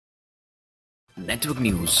Network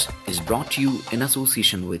News is brought to you in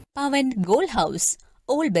association with Pavan Gold House,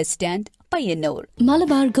 Old Bus Stand, Payyanur.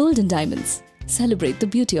 Malabar Gold and Diamonds. Celebrate the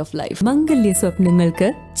beauty of life. Mangalya സ്വപ്നങ്ങൾക്ക്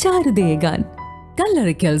ചാരുതയേകാൻ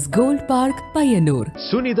Kallarikals Gold Park, Payyanur.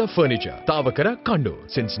 Sunitha Furniture, Tavakara, Kannur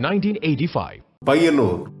since 1985.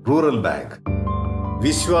 Payyanur rural bank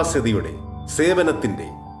വിശ്വാസ്യതയുടെ സേവനത്തിന്റെ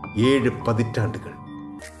 7 പതിറ്റാണ്ടുകൾ.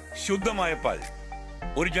 ശുദ്ധമായ പാൽ,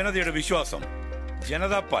 ഒരു ജനതയുടെ വിശ്വാസം.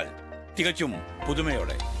 ജനതാ പാൽ, തികച്ചും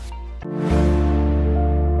പുതുമയോടെ.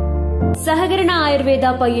 സഹകരണ ആയുർവേദ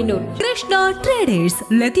പയ്യന്നൂർ. കൃഷ്ണ ട്രേഡേഴ്സ്,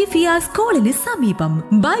 ലത്തീഫിയ സ്കൂളിന് സമീപം,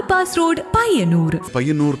 ബൈപാസ് റോഡ്, പയ്യന്നൂർ.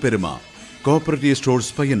 പയ്യന്നൂർ പെരുമ cooperative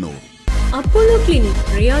stores Payyanur. Apollo clinic,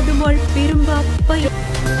 Riyadh മോൾ, പെരുമ്പ, പയ്യന്നൂർ.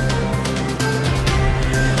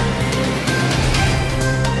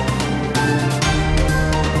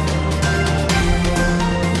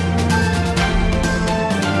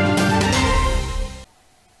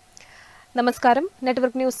 നമസ്കാരം.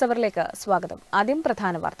 നെറ്റ്വർക്ക് ന്യൂസ് അവറിലേക്ക് സ്വാഗതം. ആദ്യം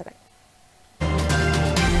പ്രധാന വാർത്തകൾ.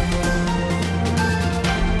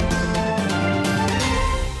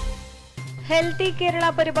 ഹെൽത്തി കേരള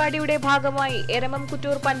പരിപാടിയുടെ ഭാഗമായി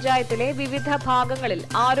എരമംകുറ്റൂർ പഞ്ചായത്തിലെ വിവിധ ഭാഗങ്ങളിൽ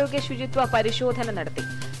ആരോഗ്യ ശുചിത്വ പരിശോധന നടത്തി.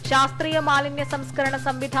 ശാസ്ത്രീയ മാലിന്യ സംസ്കരണ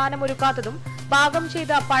സംവിധാനമൊരുക്കാത്തതും പാകം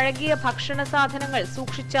ചെയ്ത പഴകിയ ഭക്ഷണ സാധനങ്ങൾ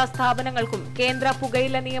സൂക്ഷിച്ച സ്ഥാപനങ്ങൾക്കും കേന്ദ്ര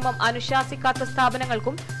പുകയില നിയമം അനുശാസിക്കാത്ത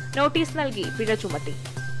സ്ഥാപനങ്ങൾക്കും നോട്ടീസ് നൽകി പിഴ ചുമത്തി.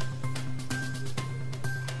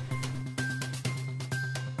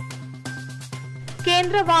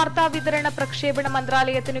 കേന്ദ്ര വാർത്താ വിതരണ പ്രക്ഷേപണ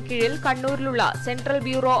മന്ത്രാലയത്തിനു കീഴിൽ കണ്ണൂരിലുള്ള central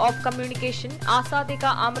bureau of communication Azadi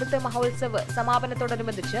കാ അമൃത് മഹോത്സവ്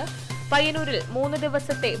സമാപനത്തോടനുബന്ധിച്ച് പയ്യന്നൂരിൽ 3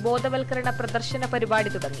 ദിവസത്തെ ബോധവൽക്കരണ പ്രദർശന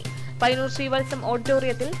പരിപാടി തുടങ്ങി. പയ്യന്നൂർ ശ്രീവത്സം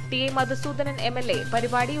ഓഡിറ്റോറിയത്തിൽ ടി മധുസൂദനൻ MLA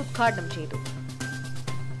പരിപാടി ഉദ്ഘാടനം ചെയ്തു.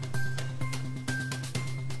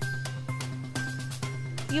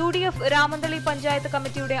 UDF രാമന്തളി പഞ്ചായത്ത്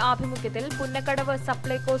കമ്മിറ്റിയുടെ ആഭിമുഖ്യത്തിൽ പുന്നക്കടവ്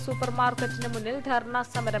സപ്ലൈകോ സൂപ്പർമാർക്കറ്റിന് മുന്നിൽ ധർണാ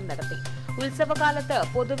സമരം നടത്തി. ഉത്സവകാലത്ത്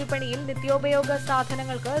പൊതുവിപണിയിൽ നിത്യോപയോഗ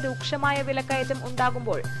സാധനങ്ങൾക്ക് രൂക്ഷമായ വിലക്കയറ്റം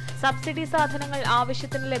ഉണ്ടാകുമ്പോൾ സബ്സിഡി സാധനങ്ങൾ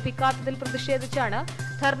ആവശ്യത്തിന് ലഭിക്കാത്തതിൽ പ്രതിഷേധിച്ചാണ്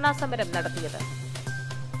ധർണാ സമരം നടത്തിയത്.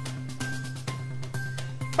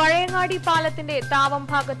 പഴയങ്ങാടി പാലത്തിന്റെ താവം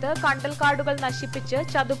ഭാഗത്ത് കണ്ടൽക്കാടുകൾ നശിപ്പിച്ച്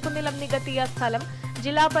ചതുപ്പുനിലം നികത്തിയ സ്ഥലം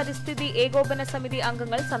ജില്ലാ പരിസ്ഥിതി ഏകോപന സമിതി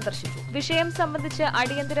അംഗങ്ങൾ സന്ദർശിച്ചു. വിഷയം സംബന്ധിച്ച്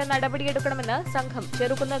അടിയന്തര നടപടിയെടുക്കണമെന്ന് സംഘം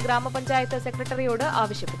ചെറുകുന്ന് ഗ്രാമപഞ്ചായത്ത് സെക്രട്ടറിയോട്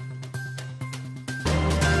ആവശ്യപ്പെട്ടു.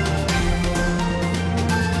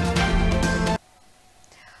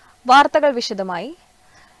 വാർത്തകൾ വിശദമായി.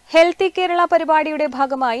 ഹെൽത്തി കേരള പരിപാടിയുടെ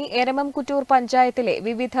ഭാഗമായി എരമംകുറ്റൂർ പഞ്ചായത്തിലെ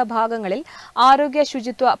വിവിധ ഭാഗങ്ങളിൽ ആരോഗ്യ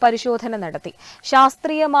ശുചിത്വ പരിശോധന നടത്തി.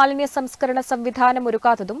 ശാസ്ത്രീയ മാലിന്യ സംസ്കരണ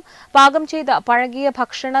സംവിധാനമൊരുക്കാത്തതും പാകം ചെയ്ത പഴകിയ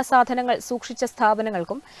ഭക്ഷണ സാധനങ്ങൾ സൂക്ഷിച്ച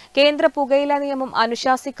സ്ഥാപനങ്ങൾക്കും കേന്ദ്ര പുകയില നിയമം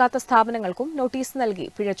അനുശാസിക്കാത്ത സ്ഥാപനങ്ങൾക്കും നോട്ടീസ് നൽകി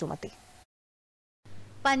പിഴ ചുമത്തി.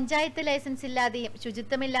 പഞ്ചായത്ത് ലൈസൻസ് ഇല്ലാതെയും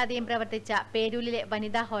ശുചിത്വമില്ലാതെയും പ്രവർത്തിച്ച പേരൂരിലെ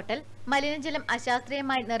വനിതാ ഹോട്ടൽ, മലിനജലം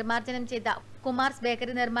അശാസ്ത്രീയമായി നിർമ്മാർജ്ജനം ചെയ്ത കുമാർസ്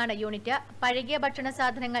ബേക്കറി നിർമ്മാണ യൂണിറ്റ്, പഴകിയ ഭക്ഷണ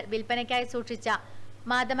സാധനങ്ങൾ വിൽപ്പനയ്ക്കായി സൂക്ഷിച്ച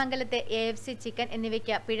മാതമംഗലത്തെ AFC ചിക്കൻ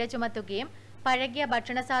എന്നിവയ്ക്ക് പിഴ ചുമത്തുകയും പഴകിയ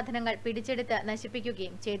ഭക്ഷണ സാധനങ്ങൾ പിടിച്ചെടുത്ത്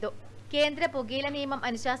നശിപ്പിക്കുകയും ചെയ്തു. കേന്ദ്ര പുകയില നിയമം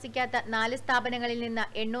അനുശാസിക്കാത്ത 4 സ്ഥാപനങ്ങളിൽ നിന്ന്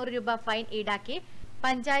 800 രൂപ ഫൈൻ ഈടാക്കി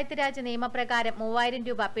പഞ്ചായത്ത് രാജ് നിയമപ്രകാരം 3000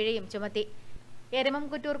 രൂപ പിഴയും ചുമത്തി.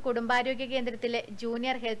 എരമംകുറ്റൂർ കുടുംബാരോഗ്യ കേന്ദ്രത്തിലെ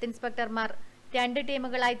ജൂനിയർ ഹെൽത്ത് ഇൻസ്പെക്ടർമാർ 2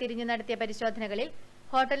 ടീമുകളായി തിരിഞ്ഞു നടത്തിയ പരിശോധനകളിൽ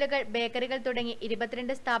ഹോട്ടലുകൾ, ബേക്കറികൾ തുടങ്ങി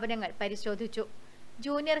 22 സ്ഥാപനങ്ങൾ പരിശോധിച്ചു.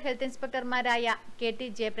 Junior health ഇൻസ്പെക്ടർമാരായ KT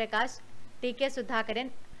Jayaprakash, TK Sudhakaran,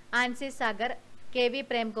 Ancy Sagar, KV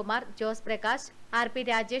Premkumar, Jose Prakash, RP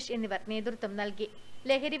Rajesh എന്നിവർ നേതൃത്വം നൽകി.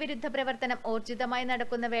 ലഹരി വിരുദ്ധ പ്രവർത്തനം ഊർജിതമായി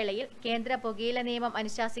നടക്കുന്ന വേളയിൽ കേന്ദ്ര പുകയില നിയമം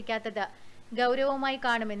അനുശാസിക്കാത്തത് ഗൌരവമായി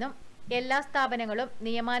കാണുമെന്നും എല്ലാ സ്ഥാപനങ്ങളും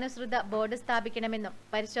നിയമാനുസൃത ബോർഡ് സ്ഥാപിക്കണമെന്നും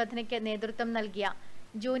പരിശോധനയ്ക്ക് നേതൃത്വം നൽകിയ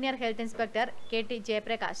junior health inspector KT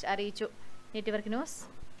Jayaprakash അറിയിച്ചു. Network news,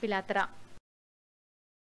 Pilathara.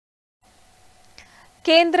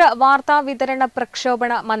 കേന്ദ്ര വാർത്താ വിതരണ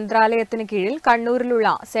പ്രക്ഷേപണ മന്ത്രാലയത്തിന് കീഴിൽ കണ്ണൂരിലുള്ള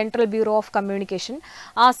central bureau of communication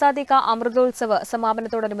Azadi കാ അമൃതോത്സവ്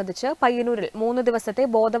സമാപനത്തോടനുബന്ധിച്ച് പയ്യന്നൂരിൽ 3 ദിവസത്തെ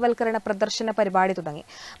ബോധവൽക്കരണ പ്രദർശന പരിപാടി തുടങ്ങി.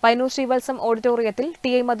 പയ്യന്നൂർ ശ്രീവത്സം ഓഡിറ്റോറിയത്തിൽ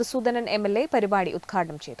ടി മധുസൂദനൻ MLA പരിപാടി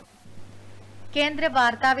ഉദ്ഘാടനം ചെയ്തു. കേന്ദ്ര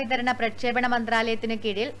വാർത്താ വിതരണ പ്രക്ഷേപണ മന്ത്രാലയത്തിനു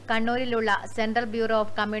കീഴിൽ കണ്ണൂരിലുള്ള central bureau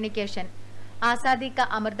of communication Azadi കാ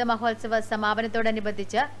അമൃത മഹോത്സവ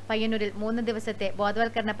സമാപനത്തോടനുബന്ധിച്ച് പയ്യന്നൂരിൽ 3 ദിവസത്തെ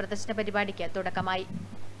ബോധവൽക്കരണ പ്രദർശന പരിപാടിക്ക് തുടക്കമായി.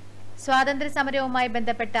 സ്വാതന്ത്ര്യ സമരവുമായി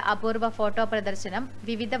ബന്ധപ്പെട്ട അപൂർവ ഫോട്ടോ പ്രദർശനം,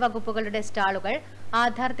 വിവിധ വകുപ്പുകളുടെ സ്റ്റാളുകൾ,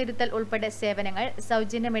 ആധാർ തിരുത്തൽ ഉൾപ്പെടെ സേവനങ്ങൾ,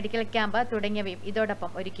 സൗജന്യ മെഡിക്കൽ ക്യാമ്പ് തുടങ്ങിയവയും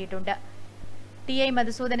ഇതോടൊപ്പം ഒരുക്കിയിട്ടുണ്ട്. ടി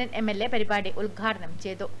മധുസൂദനൻ MLA പരിപാടി ഉദ്ഘാടനം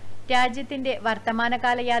ചെയ്തു. രാജ്യത്തിന്റെ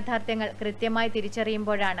വർത്തമാനകാല യാഥാർത്ഥ്യങ്ങൾ കൃത്യമായി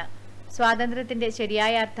തിരിച്ചറിയുമ്പോഴാണ് സ്വാതന്ത്ര്യത്തിന്റെ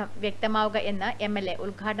ശരിയായ അർത്ഥം വ്യക്തമാവുക എന്ന് MLA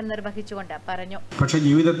ഉദ്ഘാടനം നിർവഹിച്ചുകൊണ്ട് പറഞ്ഞു. പക്ഷേ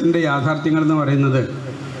ജീവിതത്തിന്റെ യാഥാർത്ഥ്യങ്ങൾ എന്ന് പറയുന്നത്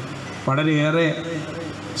വളരെയേറെ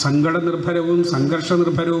സങ്കടനിർഭരവും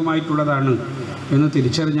സംഘർഷനിർഭരവുമായിട്ടുള്ളതാണ് എന്ന്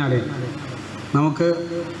തിരിച്ചറിഞ്ഞാലേ നമുക്ക്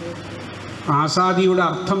ആസാദിയുടെ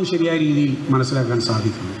അർത്ഥം ശരിയായ രീതിയിൽ മനസ്സിലാക്കാൻ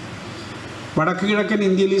സാധിക്കുന്നു. വടക്ക് കിഴക്കൻ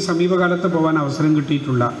ഇന്ത്യയിൽ ഈ സമീപകാലത്ത് പോകാൻ അവസരം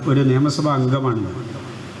കിട്ടിയിട്ടുള്ള ഒരു നിയമസഭാ അംഗമാണ്.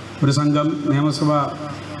 ഒരു സംഘം നിയമസഭാ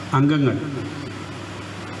അംഗങ്ങൾ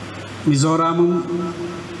മിസോറാമും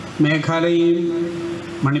മേഘാലയയും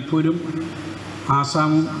മണിപ്പൂരും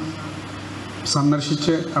ആസാമും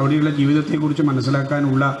സന്ദർശിച്ച് അവിടെയുള്ള ജീവിതത്തെക്കുറിച്ച്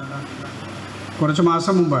മനസ്സിലാക്കാനുള്ള കുറച്ച്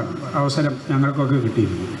മാസം മുമ്പാണ് അവസരം ഞങ്ങൾക്കൊക്കെ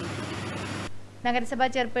കിട്ടിയിരുന്നത്. നഗരസഭാ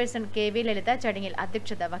ചെയർപേഴ്സൺ KV ലളിത ചടങ്ങിൽ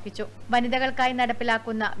അധ്യക്ഷത വഹിച്ചു. വനിതകൾക്കായി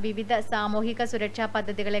നടപ്പിലാക്കുന്ന വിവിധ സാമൂഹിക സുരക്ഷാ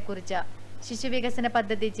പദ്ധതികളെക്കുറിച്ച് ശിശുവികസന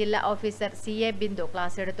പദ്ധതി ജില്ലാ ഓഫീസർ CA ബിന്ദു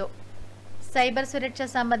ക്ലാസ് എടുത്തു. സൈബർ സുരക്ഷ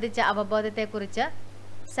സംബന്ധിച്ച അവബോധത്തെക്കുറിച്ച്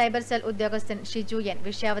സൈബർ സെൽ ഉദ്യോഗസ്ഥൻ ഷിജു എൻ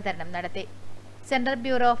വിഷയാവതരണം നടത്തി. Central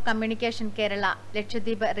bureau of communication Kerala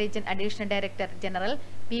Lakshadweep region additional director general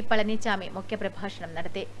P Palaniswami മുഖ്യപ്രഭാഷണം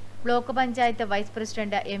നടത്തി. Block panchayat vice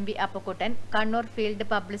president MV Appukuttan, Kannur field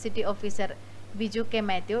publicity officer Biju K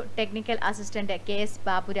Mathew, technical assistant KS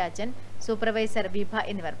Baburajan, supervisor വിഭ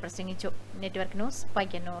എന്നിവർ പ്രസംഗിച്ചു. Network news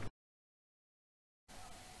Payyanur.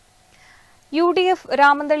 UDF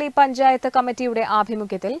Ramanthali panchayat കമ്മിറ്റിയുടെ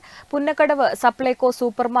ആഭിമുഖ്യത്തിൽ പുന്നക്കടവ് സപ്ലൈകോ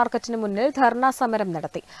സൂപ്പർ മാർക്കറ്റിന് മുന്നിൽ ധർണാ സമരം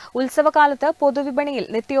നടത്തി. ഉത്സവകാലത്ത് പൊതുവിപണിയിൽ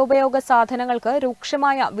നിത്യോപയോഗ സാധനങ്ങൾക്ക്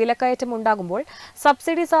രൂക്ഷമായ വിലക്കയറ്റമുണ്ടാകുമ്പോൾ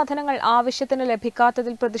സബ്സിഡി സാധനങ്ങൾ ആവശ്യത്തിന്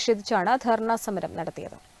ലഭിക്കാത്തതിൽ പ്രതിഷേധിച്ചാണ് ധർണാ സമരം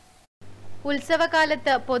നടത്തിയത്.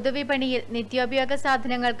 ഉത്സവകാലത്ത് പൊതുവിപണിയിൽ നിത്യോപയോഗ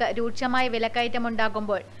സാധനങ്ങൾക്ക് രൂക്ഷമായ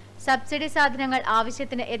വിലക്കയറ്റമുണ്ടാകുമ്പോൾ സബ്സിഡി സാധനങ്ങൾ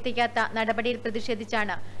ആവശ്യത്തിന് എത്തിക്കാത്ത നടപടിയിൽ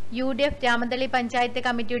പ്രതിഷേധിച്ചാണ് UDF രാമന്തളി പഞ്ചായത്ത്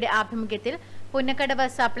കമ്മിറ്റിയുടെ ആഭിമുഖ്യത്തിൽ പുന്നക്കടവ്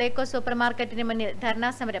സപ്ലൈകോ സൂപ്പർ മാർക്കറ്റിന് മുന്നിൽ ധർണാ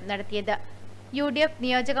സമരം നടത്തിയത്. UDF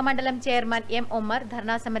നിയോജക മണ്ഡലം ചെയർമാൻ M ഉമ്മർ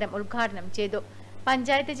ധർണാ സമരം ഉദ്ഘാടനം ചെയ്തു.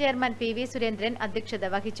 പഞ്ചായത്ത് ചെയർമാൻ PV സുരേന്ദ്രൻ അധ്യക്ഷത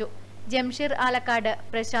വഹിച്ചു. ജംഷീർ ആലക്കാട്,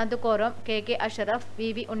 പ്രശാന്ത് കോറോം, KK അഷറഫ്,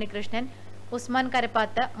 VV ഉണ്ണികൃഷ്ണൻ, ഉസ്മാൻ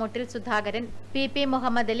കരപ്പാത്ത്, മുട്ടിൽ സുധാകരൻ, PP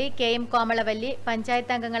മുഹമ്മദ് അലി, KM കോമളവല്ലി,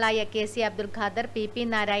 പഞ്ചായത്ത് അംഗങ്ങളായ KC Abdul Khader, PP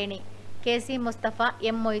Narayani, KC Mustafa,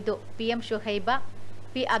 M Moidu, PM Shuhaiba,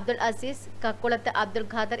 P Abdul Azeez, കക്കുളത്ത് Abdul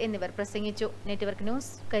Khader എന്നിവർ പ്രസംഗിച്ചു. Network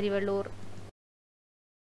news Karivellur.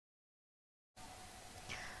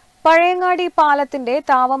 പഴയങ്ങാടി പാലത്തിന്റെ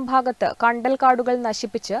താവം ഭാഗത്ത് കണ്ടൽക്കാടുകൾ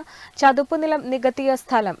നശിപ്പിച്ച് ചതുപ്പുനിലം നികത്തിയ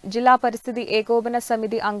സ്ഥലം ജില്ലാ പരിസ്ഥിതി ഏകോപന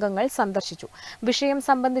സമിതി അംഗങ്ങൾ സന്ദർശിച്ചു. വിഷയം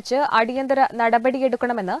സംബന്ധിച്ച് അടിയന്തര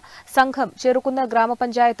നടപടിയെടുക്കണമെന്ന് സംഘം ചെറുകുന്ന്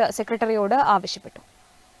ഗ്രാമപഞ്ചായത്ത് സെക്രട്ടറിയോട് ആവശ്യപ്പെട്ടു.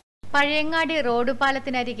 പഴയങ്ങാടി റോഡ്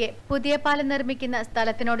പാലത്തിനരികെ പുതിയ പാലം നിർമ്മിക്കുന്ന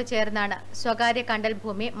സ്ഥലത്തിനോട് ചേർന്നാണ് സ്വകാര്യ കണ്ടൽ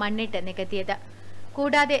ഭൂമി മണ്ണിട്ട് നികത്തിയത്.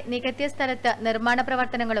 കൂടാതെ നികത്തിയ സ്ഥലത്ത് നിർമ്മാണ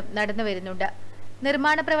പ്രവർത്തനങ്ങളും നടന്നുവരുന്നുണ്ട്.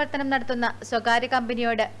 നിർമ്മാണ പ്രവർത്തനം നടത്തുന്ന സ്വകാര്യ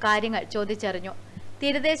കമ്പനിയോട് കാര്യങ്ങൾ ചോദിച്ചറിഞ്ഞു.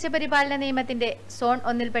 തീരദേശ പരിപാലന നിയമത്തിന്റെ സോൺ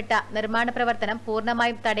 1ൽപ്പെട്ട നിർമ്മാണ പ്രവർത്തനം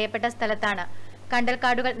പൂർണ്ണമായും തടയപ്പെട്ട സ്ഥലത്താണ്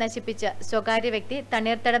കണ്ടൽക്കാടുകൾ നശിപ്പിച്ച് സ്വകാര്യ വ്യക്തി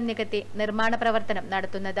തണ്ണീർത്തടം നികത്തി നിർമ്മാണ പ്രവർത്തനം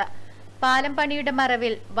നടത്തുന്നത്. പാലം പണിയുടെ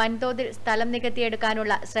മറവിൽ വൻതോതിൽ സ്ഥലം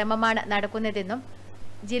നികത്തിയെടുക്കാനുള്ള ശ്രമമാണ് നടക്കുന്നതെന്നും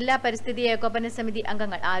ജില്ലാ പരിസ്ഥിതി ഏകോപന സമിതി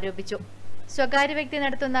അംഗങ്ങൾ ആരോപിച്ചു. സ്വകാര്യ വ്യക്തി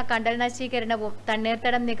നടത്തുന്ന കണ്ടൽ നശീകരണവും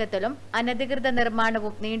തണ്ണീർത്തടം നികത്തലും അനധികൃത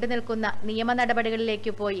നിർമ്മാണവും നീണ്ടുനിൽക്കുന്ന നിയമ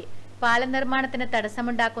നടപടികളിലേക്ക് പോയി പാലം നിർമ്മാണത്തിന്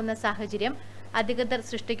തടസ്സമുണ്ടാക്കുന്ന സാഹചര്യം അധികൃതർ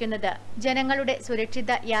സൃഷ്ടിക്കുന്നത് ജനങ്ങളുടെ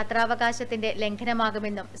സുരക്ഷിത യാത്രാവകാശത്തിന്റെ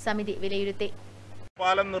ലംഘനമാകുമെന്നും സമിതി വിലയിരുത്തി.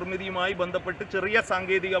 പാലം നിർമ്മിതിയുമായി ബന്ധപ്പെട്ട് ചെറിയ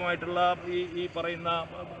സാങ്കേതികമായിട്ടുള്ള ഈ പറയുന്ന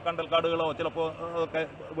കണ്ടൽക്കാടുകളോ ചിലപ്പോൾ ഒക്കെ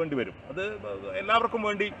വേണ്ടിവരും. അത് എല്ലാവർക്കും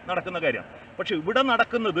വേണ്ടി നടക്കുന്ന കാര്യമാണ്. പക്ഷെ ഇവിടെ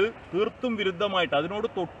നടക്കുന്നത് തീർത്തും വിരുദ്ധമായിട്ട് അതിനോട്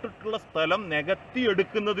തൊട്ടിട്ടുള്ള സ്ഥലം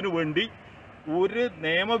നികത്തിയെടുക്കുന്നതിന് വേണ്ടി ഒരു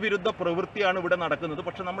നിയമവിരുദ്ധ പ്രവൃത്തിയാണ് ഇവിടെ നടക്കുന്നത്.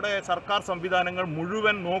 പക്ഷെ നമ്മുടെ സർക്കാർ സംവിധാനങ്ങൾ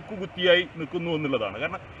മുഴുവൻ നോക്കുകുത്തിയായി നിൽക്കുന്നു എന്നുള്ളതാണ്.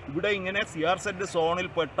 കാരണം ഇവിടെ ഇങ്ങനെ CRZ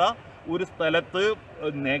സോണിൽപ്പെട്ട ഒരു സ്ഥലത്ത്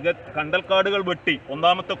കണ്ടൽക്കാടുകൾ വെട്ടി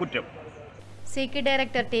ഒന്നാമത്തെ കുറ്റം. സിക്കി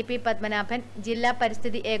ഡയറക്ടർ TP പത്മനാഭൻ, ജില്ലാ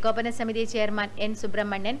പരിസ്ഥിതി ഏകോപന സമിതി chairman N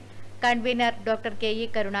Subramanian, convener doctor KE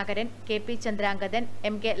Karunakaran, KP Chandrangadhan,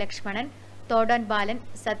 MK Lakshmanan, തോടൻ ബാലൻ,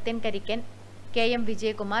 Sathyan കരിക്കൻ, KM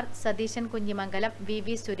Vijayakumar, Satheesan Kunhimangalam,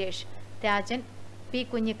 VV Suresh, Rajan, P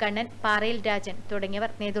Kunhikannan, പാറയിൽ രാജൻ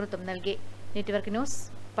തുടങ്ങിയവർ നേതൃത്വം നൽകി. Network news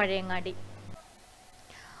Pazhayangadi.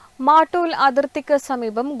 മാട്ടൂൽ അതിർത്തിക്ക്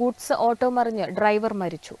സമീപം ഗുഡ്സ് ഓട്ടോ മറിഞ്ഞ് ഡ്രൈവർ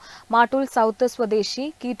മരിച്ചു. മാട്ടൂൽ സൗത്ത് സ്വദേശി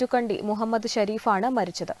കീറ്റുകണ്ടി മുഹമ്മദ് ഷരീഫാണ്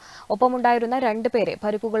മരിച്ചത്. ഒപ്പമുണ്ടായിരുന്ന 2 പേരെ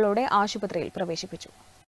പരിക്കുകളോടെ ആശുപത്രിയിൽ പ്രവേശിപ്പിച്ചു.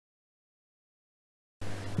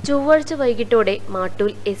 ചൊവ്വാഴ്ച വൈകിട്ടോടെ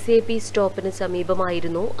മാട്ടൂൽ SAP സ്റ്റോപ്പിന്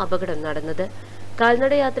സമീപമായിരുന്നു അപകടം നടന്നത്.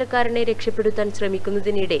 കാൽനട യാത്രക്കാരനെ രക്ഷപ്പെടുത്താൻ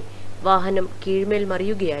ശ്രമിക്കുന്നതിനിടെ വാഹനം കീഴ്മേൽ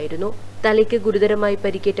മറിയുകയായിരുന്നു. തലയ്ക്ക് ഗുരുതരമായി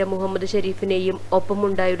പരിക്കേറ്റ മുഹമ്മദ് ഷരീഫിനെയും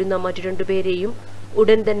ഒപ്പമുണ്ടായിരുന്ന മറ്റു 2 പേരെയും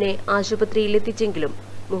ഉടൻ തന്നെ ആശുപത്രിയിലെത്തിച്ചെങ്കിലും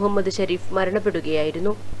മുഹമ്മദ് ഷരീഫ്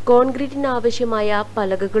മരണപ്പെടുകയായിരുന്നു. കോൺക്രീറ്റിന് ആവശ്യമായ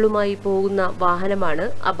പലകകളുമായി പോകുന്ന വാഹനമാണ്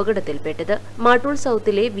അപകടത്തിൽപ്പെട്ടത്. മാട്ടൂൾ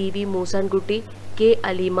സൗത്തിലെ വി മൂസാൻകുട്ടി കെ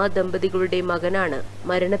അലീമ ദമ്പതികളുടെ മകനാണ്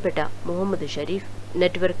മരണപ്പെട്ട മുഹമ്മദ് ഷരീഫ്.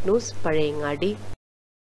 Network news, Pazhayangadi.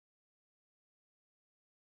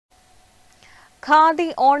 ഖാദി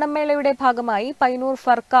ഓണമേളയുടെ ഭാഗമായി പയ്യന്നൂർ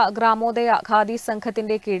ഫർക്ക ഗ്രാമോദയ ഖാദി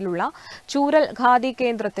സംഘത്തിന്റെ കീഴിലുള്ള ചൂരൽ ഖാദി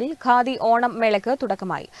കേന്ദ്രത്തിൽ ഖാദി ഓണം മേളയ്ക്ക്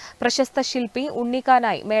തുടക്കമായി. പ്രശസ്ത ശില്പി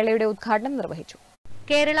ഉണ്ണിക്കാനായി മേളയുടെ ഉദ്ഘാടനം നിർവഹിച്ചു.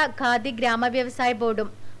 കേരള ഖാദി ഗ്രാമവ്യവസായ ബോർഡും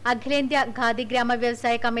അഖിലേന്ത്യാ ഖാദി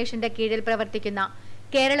ഗ്രാമവ്യവസായ കമ്മീഷന്റെ കീഴിൽ പ്രവർത്തിക്കുന്ന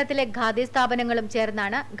കേരളത്തിലെ ഖാദി സ്ഥാപനങ്ങളും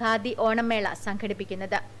ചേർന്നാണ് ഖാദി ഓണം മേള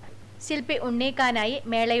സംഘടിപ്പിക്കുന്നത്. ശില്പി ഉണ്ണിക്കാനായി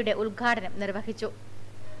മേളയുടെ ഉദ്ഘാടനം നിർവഹിച്ചു.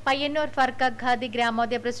 പയ്യന്നൂർ ഫർക്ക ഖാദി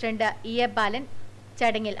ഗ്രാമോദയ പ്രസിഡന്റ് ഇ.എ. ബാലൻ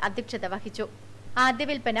ചടങ്ങിൽ അധ്യക്ഷത വഹിച്ചു. ആദ്യ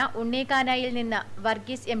വിൽപ്പന ഉണ്ണിക്കാനായിൽ നിന്ന്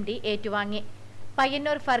വർഗീസ് എം.ഡി. ഏറ്റുവാങ്ങി.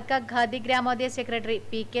 Payyanur Firka khadi ഗ്രാമോദയ secretary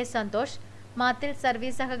P K. Santhosh, മാത്തിൽ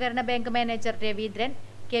service സഹകരണ ബാങ്ക് മാനേജർ രവീന്ദ്രൻ,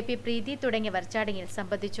 കെ.പി. പ്രീതി തുടങ്ങിയവർ ചടങ്ങിൽ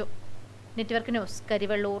സംബന്ധിച്ചു. Network news,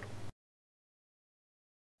 Karivellur.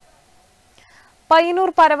 പയ്യന്നൂർ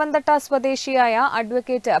പരവന്തട്ട സ്വദേശിയായ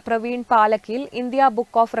advocate Praveen പാലക്കിൽ India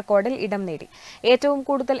book of റെക്കോർഡിൽ ഇടം നേടി. ഏറ്റവും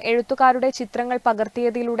കൂടുതൽ എഴുത്തുകാരുടെ ചിത്രങ്ങൾ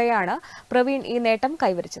പകർത്തിയതിലൂടെയാണ് പ്രവീൺ ഈ നേട്ടം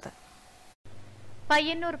കൈവരിച്ചത്.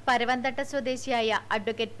 പയ്യന്നൂർ പരവന്തട്ട സ്വദേശിയായ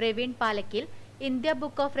advocate Praveen പാലക്കിൽ India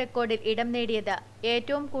book of റെക്കോർഡിൽ ഇടം നേടിയത്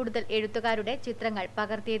ഏറ്റവും കൂടുതൽ എഴുത്തുകാരുടെ ചിത്രങ്ങൾ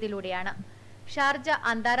പകർത്തിയതിലൂടെയാണ്. ഷാർജ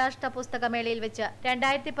അന്താരാഷ്ട്ര പുസ്തകമേളയിൽ വെച്ച്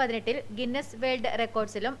 2018 ഗിന്നസ് വേൾഡ്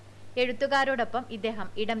റെക്കോർഡ്സിലും എഴുത്തുകാരോടൊപ്പം ഇദ്ദേഹം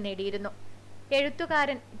ഇടം നേടിയിരുന്നു.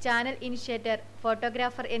 എഴുത്തുകാരൻ, ചാനൽ ഇനിഷ്യേറ്റർ,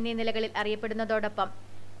 ഫോട്ടോഗ്രാഫർ എന്നീ നിലകളിൽ അറിയപ്പെടുന്നതോടൊപ്പം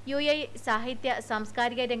UAE സാഹിത്യ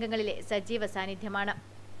സാംസ്കാരിക രംഗങ്ങളിലെ സജീവ സാന്നിധ്യമാണ്.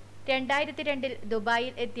 2002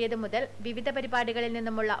 ദുബായിൽ എത്തിയതു മുതൽ വിവിധ പരിപാടികളിൽ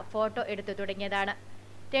നിന്നുമുള്ള ഫോട്ടോ എടുത്തു തുടങ്ങിയതാണ്.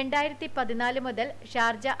 2014 മുതൽ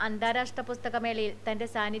ഷാർജ അന്താരാഷ്ട്ര പുസ്തകമേളയിൽ തന്റെ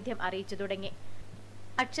സാന്നിധ്യം അറിയിച്ചു തുടങ്ങി.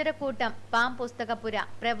 അക്ഷരക്കൂട്ടം, പാം പുസ്തകപ്പുര,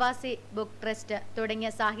 പ്രവാസി ബുക്ക് ട്രസ്റ്റ് തുടങ്ങിയ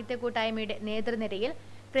സാഹിത്യ കൂട്ടായ്മയുടെ നേതൃനിരയിൽ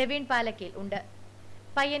പ്രവീൺ പാലക്കിൽ ഉണ്ട്.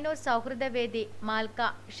 Payyanur സൗഹൃദവേദി, മാൽക്ക,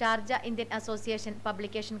 Sharjah Indian association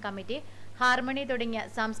publication committee, harmony തുടങ്ങിയ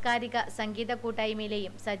സാംസ്കാരിക സംഗീത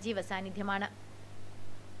കൂട്ടായ്മയിലെയും സജീവ സാന്നിധ്യമാണ്.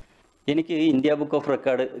 എനിക്ക് ഇന്ത്യ ബുക്ക് ഓഫ്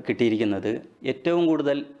റെക്കോർഡ് കിട്ടിയിരിക്കുന്നത് ഏറ്റവും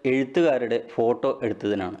കൂടുതൽ എഴുത്തുകാരുടെ ഫോട്ടോ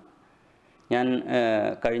എടുത്തതിനാണ്. ഞാൻ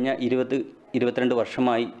കഴിഞ്ഞ 22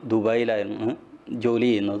 വർഷമായി ദുബായിലായിരുന്നു ജോലി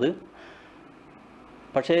ചെയ്യുന്നത്.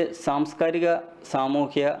 പക്ഷേ സാംസ്കാരിക,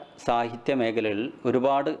 സാമൂഹ്യ, സാഹിത്യ മേഖലകളിൽ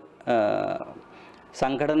ഒരുപാട്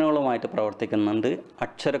സംഘടനകളുമായിട്ട് പ്രവർത്തിക്കുന്നുണ്ട്.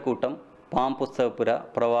 അക്ഷരക്കൂട്ടം, പാം പുസ്തകപ്പുര,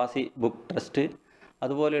 പ്രവാസി ബുക്ക് ട്രസ്റ്റ്,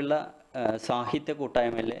 അതുപോലെയുള്ള സാഹിത്യ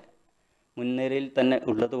കൂട്ടായ്മയിലെ മുൻനിരയിൽ തന്നെ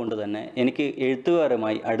ഉള്ളതുകൊണ്ട് തന്നെ എനിക്ക്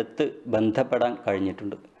എഴുത്തുകാരുമായി അടുത്ത് ബന്ധപ്പെടാൻ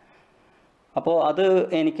കഴിഞ്ഞിട്ടുണ്ട്. അപ്പോൾ അത്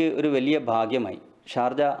എനിക്ക് ഒരു വലിയ ഭാഗ്യമായി.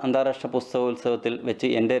 ഷാർജ അന്താരാഷ്ട്ര പുസ്തകോത്സവത്തിൽ വെച്ച്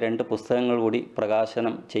എൻ്റെ 2 പുസ്തകങ്ങൾ കൂടി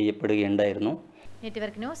പ്രകാശനം ചെയ്യപ്പെടുകയുണ്ടായിരുന്നു.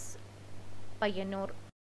 Network news, Payyanur.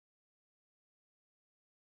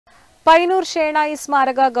 പയ്യന്നൂർ ഷേണായി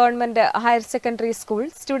സ്മാരക government higher secondary school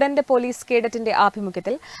student police കേഡറ്റിന്റെ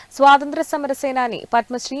ആഭിമുഖ്യത്തിൽ സ്വാതന്ത്ര്യ സമര സേനാനി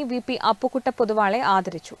പത്മശ്രീ വി.പി. അപ്പുക്കുട്ട പൊതുവാളെ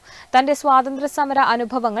ആദരിച്ചു. തന്റെ സ്വാതന്ത്ര്യ സമര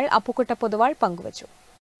അനുഭവങ്ങൾ അപ്പുക്കുട്ട പൊതുവാൾ പങ്കുവച്ചു.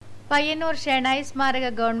 പയ്യന്നൂർ ഷേണായി സ്മാരക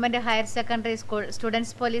government higher secondary school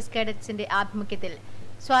students police കേഡറ്റ്സിന്റെ ആഭിമുഖ്യത്തിൽ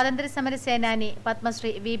സ്വാതന്ത്ര്യ സമര സേനാനി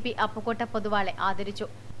പത്മശ്രീ വി.പി. അപ്പുക്കുട്ട പൊതുവാളെ ആദരിച്ചു.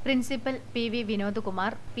 Principal PV.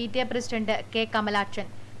 Vinodkumar, PTA president K. Kamalakshan,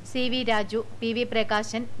 C.V. Raju, P.V.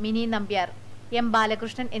 Prakashan, mini Nambiar, M.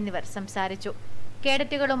 Balakrishnan എന്നിവർ സംസാരിച്ചു.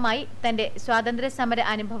 കേഡറ്റുകളുമായി തന്റെ സ്വാതന്ത്ര്യ സമര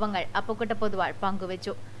അനുഭവങ്ങൾ അപ്പുക്കുട്ട പൊതുവാൾ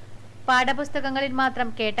പങ്കുവച്ചു. പാഠപുസ്തകങ്ങളിൽ മാത്രം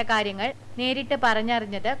കേട്ട കാര്യങ്ങൾ നേരിട്ട്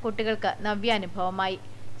പറഞ്ഞറിഞ്ഞത് കുട്ടികൾക്ക് നവ്യാനുഭവമായി.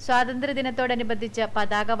 സ്വാതന്ത്ര്യദിനത്തോടനുബന്ധിച്ച്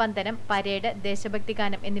പതാക വന്ദനം, പരേഡ്, ദേശഭക്തി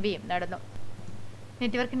ഗാനം എന്നിവയും നടന്നു.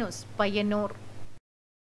 Network news, Payyanur.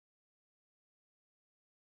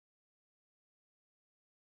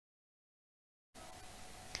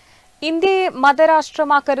 ഇന്ത്യയെ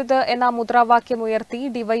മതരാഷ്ട്രമാക്കരുത് എന്ന മുദ്രാവാക്യമുയർത്തി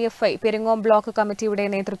ഡിവൈഎഫ്ഐ പെരിങ്ങോം ബ്ലോക്ക് കമ്മിറ്റിയുടെ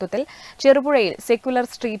നേതൃത്വത്തിൽ ചെറുപുഴയിൽ സെക്യുലർ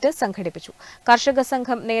സ്ട്രീറ്റ് സംഘടിപ്പിച്ചു. കർഷക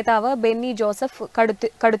സംഘം നേതാവ് ബെന്നി ജോസഫ്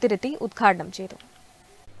കടുത്തിരുത്തി ഉദ്ഘാടനം ചെയ്തു.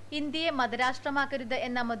 ഇന്ത്യയെ മതരാഷ്ട്രമാക്കരുത്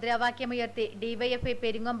എന്ന മുദ്രാവാക്യമുയർത്തി ഡിവൈഎഫ്ഐ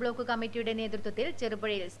പെരിങ്ങോം ബ്ലോക്ക് കമ്മിറ്റിയുടെ നേതൃത്വത്തിൽ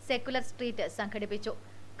ചെറുപുഴയിൽ സെക്യുലർ സ്ട്രീറ്റ് സംഘടിപ്പിച്ചു.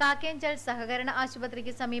 കാക്കേഞ്ചൽ സഹകരണ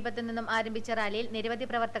ആശുപത്രിക്ക് സമീപത്തു നിന്നും ആരംഭിച്ച റാലിയിൽ നിരവധി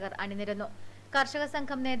പ്രവർത്തകർ അണിനിരന്നു. കർഷക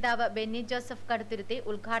സംഘം നേതാവ് ബെന്നി ജോസഫ് കടുത്തുരുത്തി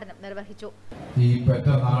ഉദ്ഘാടനം നിർവഹിച്ചു. ഈ പെറ്റ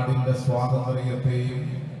നാടിന്റെ സ്വാതന്ത്ര്യത്തെയും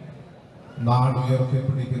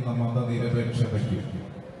നാടുയർത്തിപ്പിടിക്കുന്ന മതനിരപേക്ഷതയ്ക്കും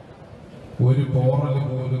ഒരു പോറൽ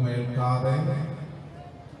പോലും ഏൽക്കാതെ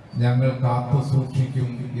ഞങ്ങൾ കാത്തു സൂക്ഷിക്കും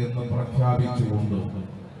എന്ന് പ്രഖ്യാപിച്ചുകൊണ്ട്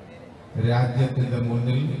രാജ്യത്തിന്റെ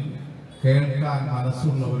മുന്നിൽ, കേൾക്കാൻ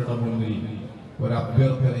മനസ്സുള്ളവരുടെ മുന്നിൽ ഒരു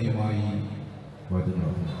അഭ്യർത്ഥനയുമായി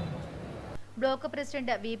വരുന്നത്. ബ്ലോക്ക്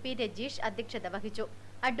പ്രസിഡന്റ് VP രജീഷ് അധ്യക്ഷത വഹിച്ചു.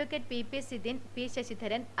 Advocate PP Sidhin, P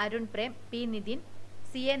Sasidharan, Arun Prem, P Nitin,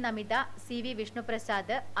 CA Namitha, CV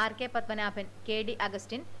Vishnuprasad, RK Padmanabhan, KD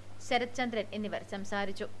Augustine, Sarath ചന്ദ്രൻ എന്നിവർ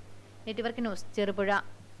സംസാരിച്ചു. Network news Cherupuzha.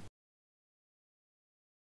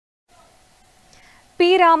 P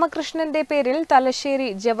രാമകൃഷ്ണന്റെ പേരിൽ തലശ്ശേരി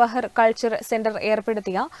ജവഹർ കൾച്ചർ സെന്റർ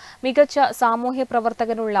ഏർപ്പെടുത്തിയ മികച്ച സാമൂഹ്യ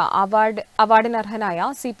പ്രവർത്തകനുള്ള അവാർഡിനർഹനായ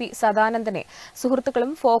CP സദാനന്ദനെ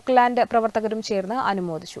സുഹൃത്തുക്കളും ഫോക്ലാൻഡ് പ്രവർത്തകരും ചേർന്ന്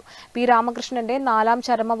അനുമോദിച്ചു. P രാമകൃഷ്ണന്റെ 4ാം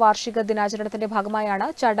ചരമവാർഷിക ദിനാചരണത്തിന്റെ ഭാഗമായാണ്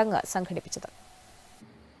ചടങ്ങ് സംഘടിപ്പിച്ചത്.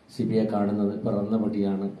 CPയെ കാണുന്നത് പിറന്ന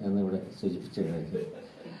പടിയാണ് എന്നിവിടെ സൂചിപ്പിച്ച കാര്യം.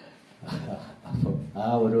 അപ്പോൾ ആ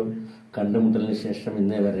ഒരു കണ്ടുമുട്ടലിന് ശേഷം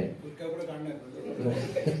ഇന്നേ വരെ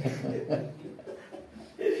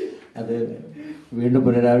അത് വീണ്ടും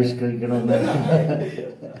പുനരാവിഷ്കരിക്കണമെന്ന്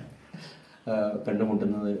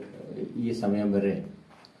കണ്ടുമുട്ടുന്നത് ഈ സമയം വരെ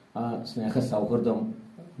ആ സ്നേഹ സൗഹൃദം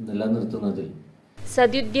നിലനിർത്തുന്നതിൽ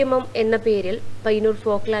സദ്യുദ്യമം എന്ന പേരിൽ പയ്യന്നൂർ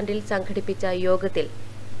ഫോക്ലാൻഡിൽ സംഘടിപ്പിച്ച യോഗത്തിൽ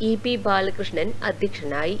EP ബാലകൃഷ്ണൻ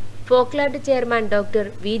അധ്യക്ഷനായി. Folkland chairman doctor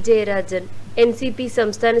V Jayarajan, NCP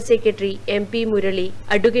സംസ്ഥാന secretary MP Murali,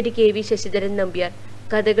 advocate KV Sasidharan Nambiar,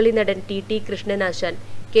 Kathakali നടൻ TT കൃഷ്ണനാശാൻ,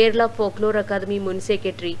 കേരള ഫോക്ലോർ അക്കാദമി മുൻ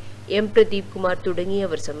സെക്രട്ടറി M പ്രദീപ് കുമാർ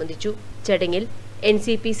തുടങ്ങിയവർ സംബന്ധിച്ചു. ചടങ്ങിൽ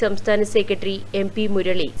NCP സംസ്ഥാന സെക്രട്ടറി MP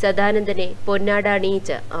മുരളി സദാനന്ദനെ പൊന്നാട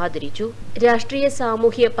അണിയിച്ച് ആദരിച്ചു. രാഷ്ട്രീയ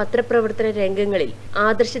സാമൂഹ്യ പത്രപ്രവർത്തന രംഗങ്ങളിൽ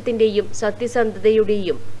ആദർശത്തിന്റെയും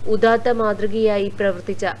സത്യസന്ധതയുടെയും ഉദാത്ത മാതൃകയായി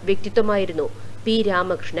പ്രവർത്തിച്ച വ്യക്തിത്വമായിരുന്നു P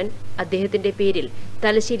രാമകൃഷ്ണൻ. അദ്ദേഹത്തിന്റെ പേരിൽ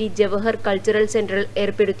തലശ്ശേരി ജവഹർ കൾച്ചറൽ സെന്ററിൽ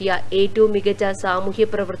ഏർപ്പെടുത്തിയ ഏറ്റവും മികച്ച സാമൂഹ്യ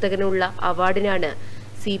പ്രവർത്തകനുള്ള അവാർഡിനാണ്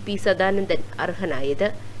CP Sadanandan അർഹനായത്.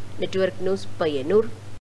 Network news Payyanur.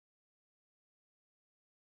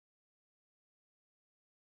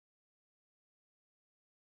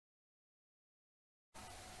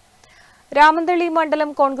 Ramanthali മണ്ഡലം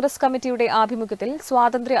കോൺഗ്രസ് കമ്മിറ്റിയുടെ ആഭിമുഖ്യത്തിൽ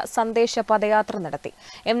സ്വാതന്ത്ര്യ സന്ദേശ പദയാത്ര നടത്തി.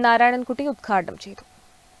 M നാരായണൻകുട്ടി ഉദ്ഘാടനം ചെയ്തു.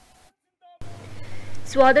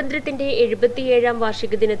 സ്വാതന്ത്ര്യത്തിന്റെ 77ാം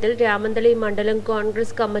വാർഷിക ദിനത്തിൽ രാമന്തളി മണ്ഡലം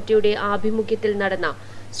കോൺഗ്രസ് കമ്മിറ്റിയുടെ ആഭിമുഖ്യത്തിൽ നടന്ന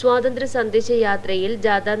സ്വാതന്ത്ര്യ സന്ദേശ യാത്രയിൽ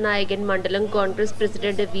ജാഥ നായകൻ മണ്ഡലം കോൺഗ്രസ്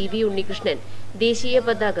പ്രസിഡന്റ് VV ഉണ്ണികൃഷ്ണൻ ദേശീയ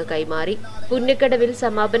പതാക കൈമാറി. പുന്നക്കടവിൽ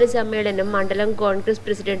സമാപന സമ്മേളനം മണ്ഡലം കോൺഗ്രസ്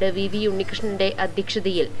പ്രസിഡന്റ് VV ഉണ്ണികൃഷ്ണന്റെ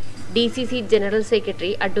അധ്യക്ഷതയിൽ DCC general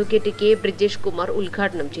secretary advocate K Brijesh Kumar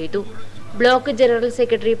ഉദ്ഘാടനം ചെയ്തു. ബ്ലോക്ക് ജനറൽ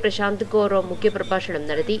സെക്രട്ടറി പ്രശാന്ത് കോറോ മുഖ്യപ്രഭാഷണം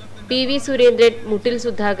നടത്തി. PV സുരേന്ദ്രൻ, മുട്ടിൽ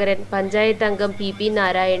സുധാകരൻ, പഞ്ചായത്ത് അംഗം PP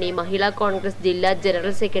നാരായണി, മഹിളാ കോൺഗ്രസ് ജില്ലാ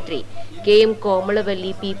general secretary KM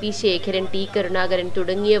Komalavalli, PP Sekharan, T Karunakaran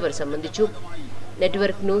തുടങ്ങിയവർ സംബന്ധിച്ചു.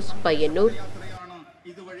 Network news Payyanur.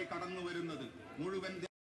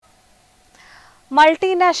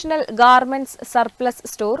 Multinational garments surplus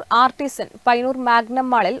store artisan Payyanur magnum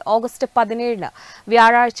മാളിൽ ഓഗസ്റ്റ് 17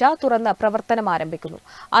 വ്യാഴാഴ്ച തുറന്ന് പ്രവർത്തനം ആരംഭിക്കുന്നു.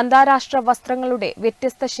 അന്താരാഷ്ട്ര വസ്ത്രങ്ങളുടെ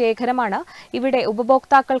വ്യത്യസ്ത ശേഖരമാണ് ഇവിടെ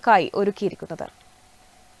ഉപഭോക്താക്കൾക്കായി ഒരുക്കിയിരിക്കുന്നത്.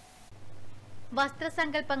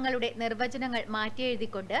 വസ്ത്രസങ്കല്പങ്ങളുടെ നിർവചനങ്ങൾ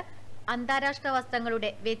മാറ്റിയെഴുതിക്കൊണ്ട് അന്താരാഷ്ട്ര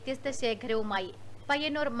വസ്ത്രങ്ങളുടെ വ്യത്യസ്ത ശേഖരവുമായി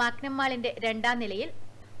പയ്യന്നൂർ മാഗ്നം മാളിന്റെ 2ാം നിലയിൽ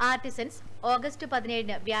ആർട്ടിസൻസ് ഓഗസ്റ്റ്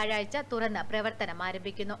 17 വ്യാഴാഴ്ച തുറന്ന് പ്രവർത്തനം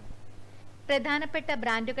ആരംഭിക്കുന്നു. പ്രധാനപ്പെട്ട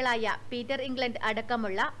ബ്രാൻഡുകളായ പീറ്റർ ഇംഗ്ലണ്ട്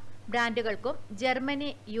അടക്കമുള്ള ബ്രാൻഡുകൾക്കും ജർമ്മനി,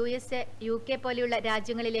 USA, UK പോലെയുള്ള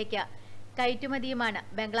രാജ്യങ്ങളിലേക്ക് കയറ്റുമതിയുമാണ്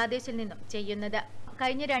ബംഗ്ലാദേശിൽ നിന്നും ചെയ്യുന്നത്.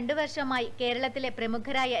 കഴിഞ്ഞ 2 വർഷമായി കേരളത്തിലെ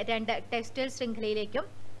പ്രമുഖരായ 2 ടെക്സ്റ്റൈൽ ശൃംഖലയിലേക്കും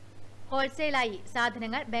ഹോൾസെയിലായി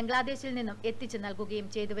സാധനങ്ങൾ ബംഗ്ലാദേശിൽ നിന്നും എത്തിച്ചു നൽകുകയും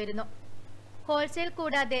ചെയ്തു വരുന്നു. ഹോൾസെയിൽ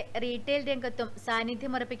കൂടാതെ റീറ്റെയിൽ രംഗത്തും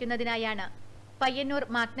സാന്നിധ്യമുറപ്പിക്കുന്നതിനായാണ് പയ്യന്നൂർ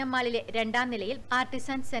മാഗ്നം മാളിലെ 2ാം നിലയിൽ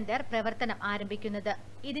ആർട്ടിസൻ സെന്റർ പ്രവർത്തനം ആരംഭിക്കുന്നത്.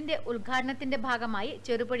 ഇതിന്റെ ഉദ്ഘാടനത്തിന്റെ ഭാഗമായി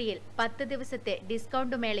ചെറുപുഴയിൽ 10 ദിവസത്തെ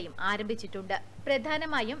ഡിസ്കൗണ്ട് മേളയും ആരംഭിച്ചിട്ടുണ്ട്.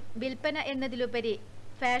 പ്രധാനമായും വിൽപ്പന എന്നതിലുപരി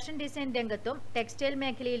ഫാഷൻ ഡിസൈൻ രംഗത്തും ടെക്സ്റ്റൈൽ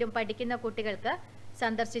മേഖലയിലും പഠിക്കുന്ന കുട്ടികൾക്ക്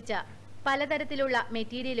സന്ദർശിച്ച പലതരത്തിലുള്ള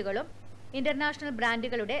മെറ്റീരിയലുകളും ഇന്റർനാഷണൽ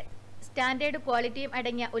ബ്രാൻഡുകളുടെ സ്റ്റാൻഡേർഡ് ക്വാളിറ്റിയും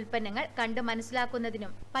അടങ്ങിയ ഉൽപ്പന്നങ്ങൾ കണ്ടു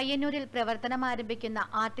മനസ്സിലാക്കുന്നതിനും പയ്യന്നൂരിൽ പ്രവർത്തനം ആരംഭിക്കുന്ന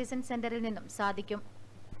ആർട്ടിസൻ സെന്ററിൽ നിന്നും സാധിക്കും.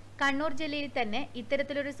 കണ്ണൂർ ജില്ലയിൽ തന്നെ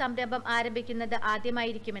ഇത്തരത്തിലൊരു സംരംഭം ആരംഭിക്കുന്നത്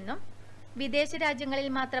ആദ്യമായിരിക്കുമെന്നും വിദേശ രാജ്യങ്ങളിൽ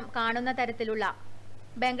മാത്രം കാണുന്ന തരത്തിലുള്ള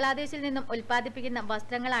ബംഗ്ലാദേശിൽ നിന്നും ഉൽപ്പാദിപ്പിക്കുന്ന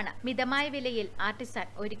വസ്ത്രങ്ങളാണ് മിതമായ വിലയിൽ artisan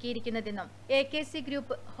ഒരുക്കിയിരിക്കുന്നതെന്നും AKC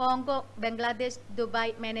group Hong Kong, Bangladesh,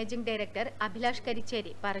 Dubai managing director Abhilash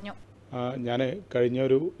Karichery പറഞ്ഞു. ഞാൻ കഴിഞ്ഞ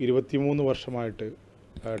ഒരു 23 വർഷമായിട്ട്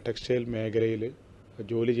ടെക്സ്റ്റൈൽ മേഖലയിൽ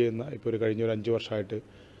ജോലി ചെയ്യുന്ന, ഇപ്പോൾ കഴിഞ്ഞ ഒരു 5 വർഷമായിട്ട്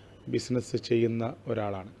ബിസിനസ് ചെയ്യുന്ന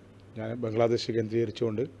ഒരാളാണ്. ഞാൻ ബംഗ്ലാദേശ്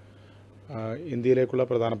കേന്ദ്രീകരിച്ചുകൊണ്ട് ഇന്ത്യയിലേക്കുള്ള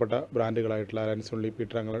പ്രധാനപ്പെട്ട ബ്രാൻഡുകളായിട്ടുള്ള അലയൻസ് ഉള്ളി,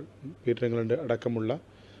 പീറ്റർ ഇംഗ്ലണ്ട് അടക്കമുള്ള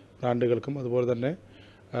ബ്രാൻഡുകൾക്കും അതുപോലെ തന്നെ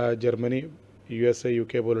ജർമ്മനി, USA,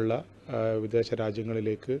 UK പോലുള്ള വിദേശ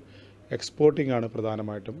രാജ്യങ്ങളിലേക്ക് എക്സ്പോർട്ടിംഗ് ആണ്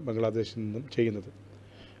പ്രധാനമായിട്ടും ബംഗ്ലാദേശിൽ നിന്നും ചെയ്യുന്നത്.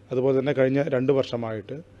 അതുപോലെ തന്നെ കഴിഞ്ഞ 2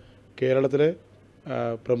 വർഷമായിട്ട് കേരളത്തിലെ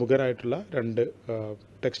പ്രമുഖരായിട്ടുള്ള 2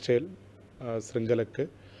 ടെക്സ്റ്റൈൽ ശൃംഖലക്ക്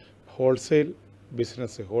ഹോൾസെയിൽ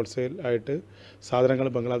ബിസിനസ്, ഹോൾസെയിൽ ആയിട്ട് സാധനങ്ങൾ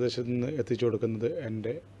ബംഗ്ലാദേശിൽ നിന്ന് എത്തിച്ചു കൊടുക്കുന്നത്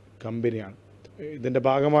എൻ്റെ കമ്പനിയാണ്. ഇതിൻ്റെ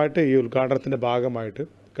ഭാഗമായിട്ട്, ഈ ഉദ്ഘാടനത്തിൻ്റെ ഭാഗമായിട്ട്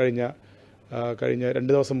കഴിഞ്ഞ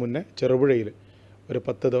 2 ദിവസം മുന്നേ ചെറുപുഴയിൽ ഒരു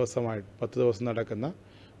 10 ദിവസം നടക്കുന്ന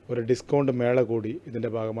ഒരു ഡിസ്കൗണ്ട് മേള കൂടി ഇതിൻ്റെ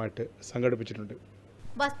ഭാഗമായിട്ട് സംഘടിപ്പിച്ചിട്ടുണ്ട്.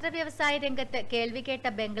 വസ്ത്രവ്യവസായ രംഗത്ത് കേൾവി കേട്ട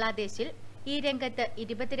ബംഗ്ലാദേശിൽ ഈ രംഗത്ത്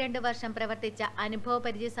 22 വർഷം പ്രവർത്തിച്ച അനുഭവ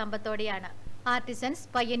പരിചയ സമ്പത്തോടെയാണ് ആർട്ടിസൻസ്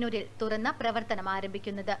പയ്യന്നൂരിൽ തുറന്ന പ്രവർത്തനം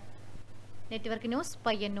ആരംഭിക്കുന്നത്. Network news,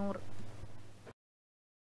 Payyanur.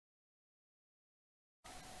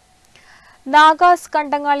 നാഗാസ്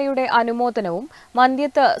കണ്ടങ്ങാളിയുടെ അനുമോദനവും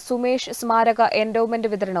മന്യത്ത് സുമേഷ് സ്മാരക എൻഡോമെന്റ്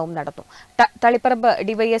വിതരണവും നടന്നു. തളിപ്പറമ്പ്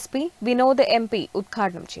ഡിവൈഎസ്പി വിനോദ് MP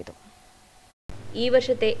ഉദ്ഘാടനം ചെയ്തു. ഈ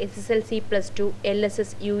വർഷത്തെ SSLC, +2, LSS,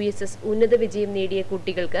 USS ഉന്നത വിജയം നേടിയ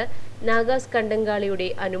കുട്ടികൾക്ക് നാഗാസ് കണ്ടങ്കാളിയുടെ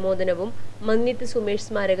അനുമോദനവും മന്യത്ത് സുമേഷ്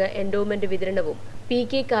സ്മാരക എൻഡോമെന്റ് വിതരണവും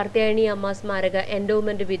PK കാർത്തിയായനി അമ്മ സ്മാരക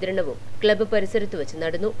എൻഡോമെന്റ് വിതരണവും ക്ലബ്ബ് പരിസരത്ത് വച്ച്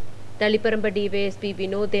നടന്നു. തളിപ്പറമ്പ് ഡിവൈഎസ്പി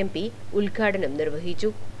വിനോദ് MP ഉദ്ഘാടനം നിർവഹിച്ചു.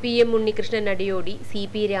 PM Unnikrishnan Adiyodi,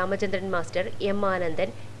 CP Ramachandran master, M Anandan,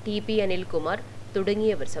 TP Anilkumar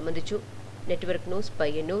തുടങ്ങിയവർ സംബന്ധിച്ചു. Network news,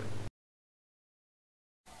 Payyanur.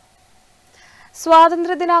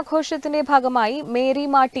 സ്വാതന്ത്ര്യദിനാഘോഷത്തിന്റെ ഭാഗമായി മേരി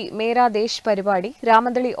മാട്ടി മേരാ ദേശ് പരിപാടി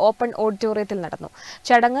രാമന്തളി ഓപ്പൺ ഓഡിറ്റോറിയത്തിൽ നടന്നു.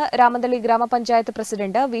 ചടങ്ങ് രാമന്തളി ഗ്രാമപഞ്ചായത്ത്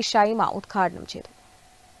പ്രസിഡന്റ് വി ഷൈമ ഉദ്ഘാടനം ചെയ്തു.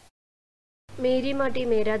 മേരി മാട്ടി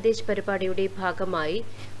മേരാ ദേശ് പരിപാടിയുടെ ഭാഗമായി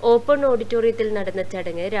ഓപ്പൺ ഓഡിറ്റോറിയത്തിൽ നടന്ന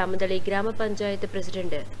ചടങ്ങ് രാമന്തളി ഗ്രാമപഞ്ചായത്ത്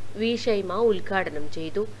പ്രസിഡന്റ് വി ഷൈമ ഉദ്ഘാടനം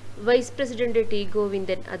ചെയ്തു. വൈസ് പ്രസിഡന്റ് T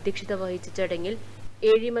ഗോവിന്ദൻ അധ്യക്ഷത വഹിച്ച ചടങ്ങിൽ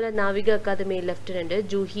ഏഴിമല നാവിക അക്കാദമി ലഫ്റ്റനന്റ്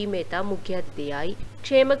ജൂഹി മേത്ത മുഖ്യാതിഥിയായി.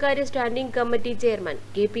 ക്ഷേമകാര്യ standing committee chairman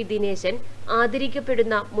KP Dineshan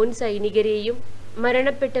ആദരിക്കപ്പെടുന്ന മുൻ സൈനികരെയും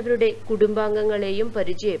മരണപ്പെട്ടവരുടെ കുടുംബാംഗങ്ങളെയും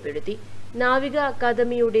പരിചയപ്പെടുത്തി. നാവിക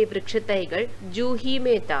അക്കാദമിയുടെ വൃക്ഷത്തൈകൾ ജൂഹി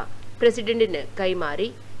മേത്ത പ്രസിഡന്റിന് കൈമാറി.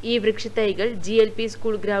 ഈ വൃക്ഷത്തൈകൾ GLP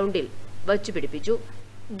സ്കൂൾ ഗ്രൗണ്ടിൽ വച്ചുപിടിപ്പിച്ചു.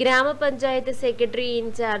 ഗ്രാമപഞ്ചായത്ത് secretary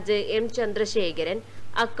in charge M Chandrasekharan,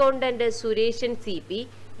 accountant Sureshan CP,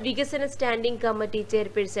 വികസന standing committee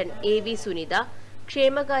chairperson AV Sunitha,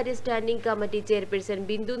 ക്ഷേമകാര്യ standing committee chairperson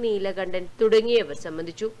Bindu Neelakantan തുടങ്ങിയവർ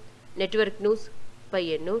സംബന്ധിച്ചു. Network news,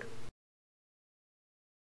 Payyanur.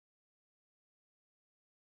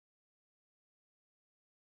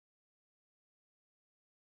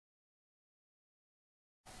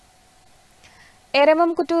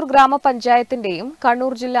 എരമംകുറ്റൂർ ഗ്രാമപഞ്ചായത്തിന്റെയും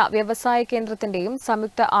കണ്ണൂർ ജില്ലാ വ്യവസായ കേന്ദ്രത്തിന്റെയും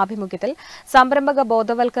സംയുക്ത ആഭിമുഖ്യത്തിൽ സംരംഭക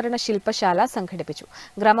ബോധവൽക്കരണ ശില്പശാല സംഘടിപ്പിച്ചു.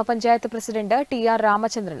 ഗ്രാമപഞ്ചായത്ത് പ്രസിഡന്റ് TR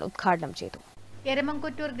രാമചന്ദ്രൻ ഉദ്ഘാടനം ചെയ്തു.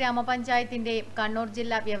 എരമംകുറ്റൂർ ഗ്രാമപഞ്ചായത്തിന്റെയും കണ്ണൂർ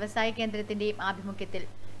ജില്ലാ വ്യവസായ കേന്ദ്രത്തിന്റെയും ആഭിമുഖ്യത്തിൽ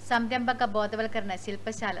സംരംഭക ബോധവൽക്കരണ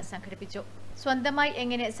ശില്പശാല സംഘടിപ്പിച്ചു. സ്വന്തമായി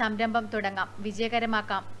എങ്ങനെ സംരംഭം തുടങ്ങാം,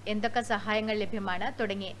 വിജയകരമാക്കാം, എന്തൊക്കെ സഹായങ്ങൾ ലഭ്യമാണ്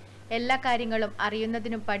തുടങ്ങി എല്ലാ കാര്യങ്ങളും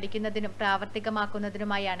അറിയുന്നതിനും പഠിക്കുന്നതിനും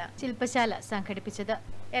പ്രാവർത്തികമാക്കുന്നതിനുമായാണ് ശില്പശാല സംഘടിപ്പിച്ചത്.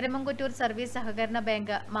 എരമംകുറ്റൂർ സർവീസ് സഹകരണ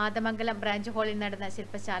ബാങ്ക് മാതമംഗലം ബ്രാഞ്ച് ഹാളിൽ നടന്ന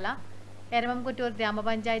ശില്പശാല എരമംകുറ്റൂർ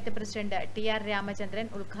ഗ്രാമപഞ്ചായത്ത് പ്രസിഡന്റ് TR രാമചന്ദ്രൻ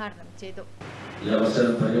ഉദ്ഘാടനം ചെയ്തു. ഈ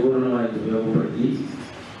അവസരം പരിപൂർണമായി ഉപയോഗപ്പെടുത്തി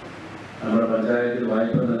നമ്മുടെ പഞ്ചായത്തിൽ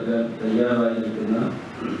വായ്പ നൽകാൻ തയ്യാറായിരിക്കുന്ന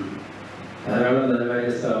ധാരാളം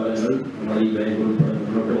ധനകാര്യ സ്ഥാപനങ്ങൾ നമ്മുടെ ഈ ബാങ്ക് ഉൾപ്പെടെ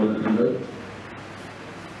മുന്നോട്ട് വന്നിട്ടുണ്ട്.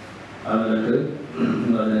 ആ നിലക്ക്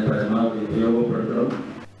അതിനെ പരമാവധി ഉപയോഗപ്പെടുത്തണം.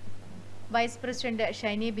 വൈസ് പ്രസിഡന്റ്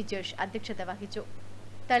ഷൈനി ബിജോഷ് അധ്യക്ഷത വഹിച്ചു.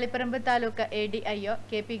 തളിപ്പറമ്പ് താലൂക്ക് ADIO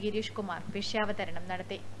KP ഗിരീഷ് കുമാർ വിഷയാവതരണം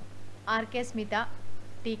നടത്തി. RK Smitha,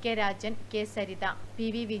 TK Rajan, K Saritha,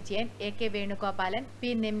 PV Vijayan, AK Venugopalan,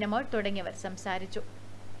 P നിമ്നമോൾ തുടങ്ങിയവർ സംസാരിച്ചു.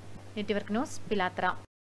 നെറ്റ്വർക്ക് ന്യൂസ്, പിലാത്ര.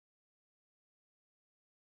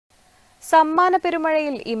 സമ്മാന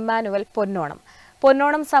പെരുമഴയിൽ ഇമ്മാനുവൽ പൊന്നോണം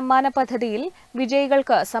സമ്മാന പദ്ധതിയിൽ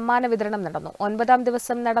വിജയികൾക്ക് സമ്മാന വിതരണം നടന്നു. 9ാം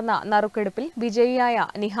ദിവസം നടന്ന നറുക്കെടുപ്പിൽ വിജയിയായ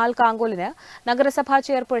നിഹാൽ കാങ്കോലിന് നഗരസഭാ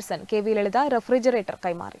ചെയർപേഴ്സൺ KV ലളിത റെഫ്രിജറേറ്റർ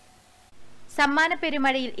കൈമാറി. സമ്മാന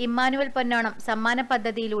പെരുമഴയിൽ ഇമ്മാനുവൽ പൊന്നോണം സമ്മാന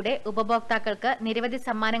പദ്ധതിയിലൂടെ ഉപഭോക്താക്കൾക്ക് നിരവധി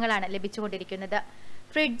സമ്മാനങ്ങളാണ് ലഭിച്ചുകൊണ്ടിരിക്കുന്നത്.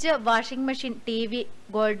 Fridge, washing machine, TV,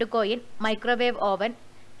 gold coin, microwave oven,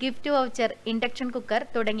 gift voucher, induction cooker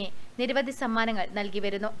തുടങ്ങി നിരവധി സമ്മാനങ്ങൾ നൽകി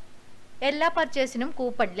വരുന്നു. എല്ലാ പർച്ചേസിനും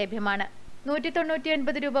കൂപ്പൺ ലഭ്യമാണ്.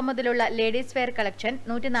 199 രൂപ മുതലുള്ള ലേഡീസ് വെയർ കളക്ഷൻ,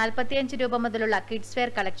 145 രൂപ മുതലുള്ള കിഡ്സ് വെയർ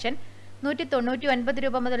കളക്ഷൻ, 199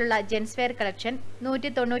 രൂപ മുതലുള്ള ജെൻസ് വെയർ കളക്ഷൻ,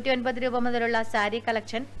 199 രൂപ മുതലുള്ള സാരി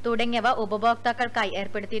കളക്ഷൻ തുടങ്ങിയവ ഉപഭോക്താക്കൾക്കായി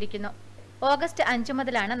ഏർപ്പെടുത്തിയിരിക്കുന്നു. ഓഗസ്റ്റ് 5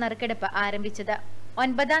 മുതലാണ് നറുക്കെടുപ്പ് ആരംഭിച്ചത്.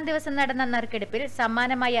 9ാം ദിവസം നടന്ന നറുക്കെടുപ്പിൽ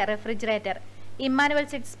സമ്മാനമായ റെഫ്രിജറേറ്റർ ഇമ്മാനുവൽ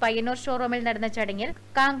സിക്സ് പയ്യന്നൂർ ഷോറൂമിൽ നടന്ന ചടങ്ങിൽ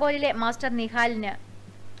കാങ്കോലിലെ മാസ്റ്റർ നിഹാലിന്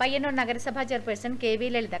പയ്യന്നൂർ നഗരസഭാ ചെയർപേഴ്സൺ KV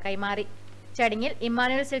ലളിത കൈമാറി. ചടങ്ങിൽ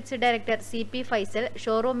Emmanuel silks director CP Faisal,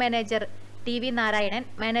 showroom manager TV Narayanan,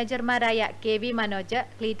 മാനേജർമാരായ KV Manoj,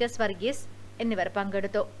 Cletus Varghese എന്നിവർ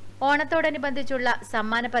പങ്കെടുത്തു. ഓണത്തോടനുബന്ധിച്ചുള്ള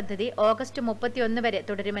സമ്മാന പദ്ധതി ഓഗസ്റ്റ് 31 വരെ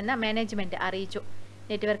തുടരുമെന്ന് മാനേജ്മെന്റ് അറിയിച്ചു.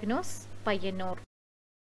 Network news, Payyanur.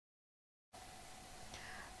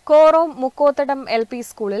 Korom മുക്കോത്തടം LP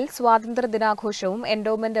സ്കൂളിൽ സ്വാതന്ത്ര്യ ദിനാഘോഷവും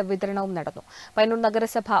എൻഡോമെന്റ് വിതരണവും നടന്നു. പയ്യന്നൂർ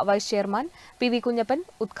നഗരസഭ വൈസ് ചെയർമാൻ PV കുഞ്ഞപ്പൻ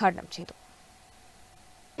ഉദ്ഘാടനം ചെയ്തു.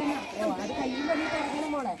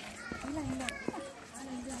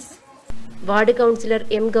 വാർഡ് കൌൺസിലർ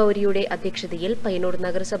M ഗൗരിയുടെ അധ്യക്ഷതയിൽ പയ്യന്നൂർ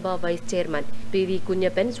നഗരസഭ വൈസ് ചെയർമാൻ PV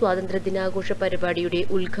കുഞ്ഞപ്പൻ സ്വാതന്ത്ര്യ ദിനാഘോഷ പരിപാടിയുടെ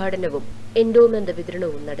ഉദ്ഘാടനവും എൻഡോമെന്റ്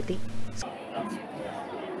വിതരണവും നടത്തി.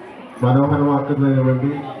 മനോഹരമാക്കുന്നതിന്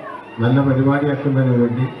വേണ്ടി, നല്ല പരിപാടിയാക്കുന്നതിന്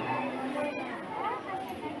വേണ്ടി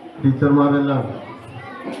ടീച്ചർമാരെല്ലാം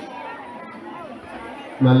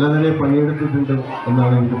നല്ലതിനെ പണിയെടുത്തിട്ടുണ്ട്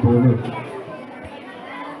എന്നാണ് എനിക്ക് തോന്നുന്നത്.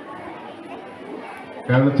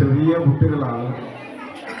 കാരണം ചെറിയ കുട്ടികളാണ്,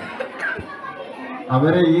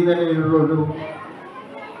 അവരെ ഈ നിലയിലുള്ളൊരു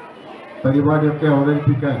പരിപാടിയൊക്കെ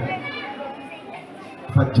അവതരിപ്പിക്കാൻ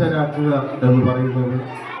സജ്ജരാക്കുക എന്ന് പറയുന്നത്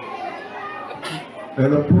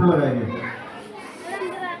എളുപ്പമുള്ള കാര്യം.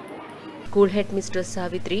 സ്കൂൾ ഹെഡ് മിസ്റ്റർ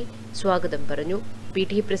സാവിത്രി സ്വാഗതം പറഞ്ഞു.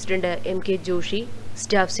 PTA president MK Joshi,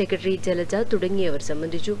 staff secretary Jalaja തുടങ്ങിയവർ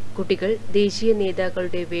സംബന്ധിച്ചു. കുട്ടികൾ ദേശീയ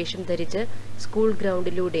നേതാക്കളുടെ വേഷം ധരിച്ച് സ്കൂൾ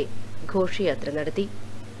ഗ്രൗണ്ടിലൂടെ ഘോഷയാത്ര നടത്തി.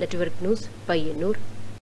 Network news, Payyanur.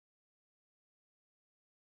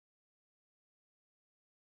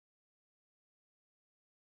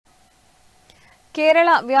 കേരള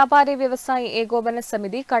വ്യാപാരി വ്യവസായി ഏകോപന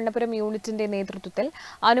സമിതി കണ്ണപുരം യൂണിറ്റിന്റെ നേതൃത്വത്തിൽ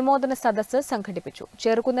അനുമോദന സദസ്സ് സംഘടിപ്പിച്ചു.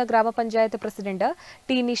 ചെറുകുന്ന് ഗ്രാമപഞ്ചായത്ത് പ്രസിഡന്റ്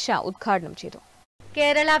T നിഷ ഉദ്ഘാടനം ചെയ്തു.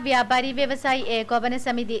 കേരള വ്യാപാരി വ്യവസായി ഏകോപന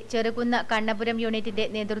സമിതി ചെറുകുന്ന് കണ്ണപുരം യൂണിറ്റിന്റെ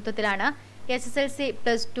നേതൃത്വത്തിലാണ് SSLC,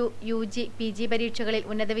 +2, UG, PG പരീക്ഷകളിൽ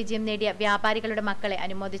ഉന്നത വിജയം നേടിയ വ്യാപാരികളുടെ മക്കളെ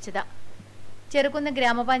അനുമോദിച്ചത്. ചെറുകുന്ന്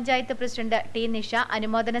ഗ്രാമപഞ്ചായത്ത് പ്രസിഡന്റ് T നിഷ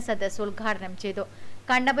അനുമോദന സദസ്സ് ഉദ്ഘാടനം ചെയ്തു.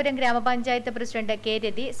 കണ്ണപുരം ഗ്രാമപഞ്ചായത്ത് പ്രസിഡന്റ് K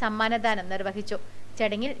രതി സമ്മാനദാനം നിർവഹിച്ചു.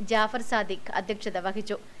 ചടങ്ങിൽ ജാഫർ സാദിഖ് അധ്യക്ഷത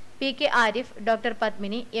വഹിച്ചു. PK Arif, doctor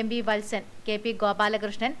Padmini, MB Valsan, KP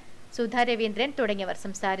Gopalakrishnan, Sudha Raveendran തുടങ്ങിയവർ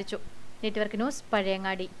സംസാരിച്ചു. Network news,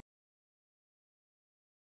 Pazhayangadi.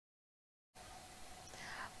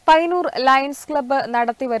 Payyanur lions club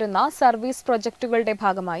നടത്തിവരുന്ന സർവീസ് പ്രൊജക്ടുകളുടെ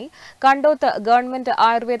ഭാഗമായി കണ്ടോത്ത് ഗവൺമെന്റ്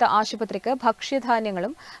ആയുർവേദ ആശുപത്രിക്ക്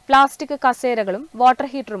ഭക്ഷ്യധാന്യങ്ങളും പ്ലാസ്റ്റിക് കസേരകളും വാട്ടർ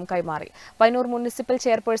ഹീറ്ററും കൈമാറി. Payyanur municipal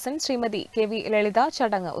chairperson Shrimati KV ലളിത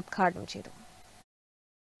ചടങ്ങ് ഉദ്ഘാടനം ചെയ്തു.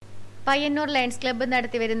 പയ്യന്നൂർ ലയൺസ് ക്ലബ്ബ്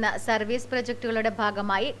നടത്തിവരുന്ന സർവീസ് പ്രൊജക്ടുകളുടെ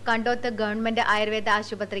ഭാഗമായി കണ്ടോത്ത് ഗവൺമെന്റ് ആയുർവേദ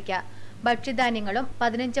ആശുപത്രിക്ക് ഭക്ഷ്യധാന്യങ്ങളും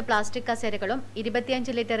 15 പ്ലാസ്റ്റിക് കസേരകളും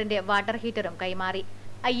 25 ലിറ്ററിന്റെ വാട്ടർ ഹീറ്ററും കൈമാറി.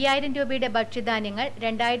 5000 രൂപയുടെ ഭക്ഷ്യധാന്യങ്ങൾ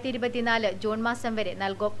 2024 ജൂൺ മാസം വരെ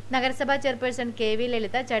നൽകും. നഗരസഭാ ചെയർപേഴ്സൺ KV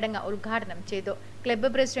ലളിത ചടങ്ങ് ഉദ്ഘാടനം ചെയ്തു. Club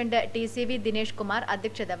president TCV Dinesh Kumar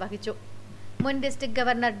അധ്യക്ഷത വഹിച്ചു. മുൻ district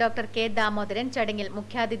governor doctor K Damodaran ചടങ്ങിൽ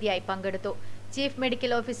മുഖ്യാതിഥിയായി പങ്കെടുത്തു. Chief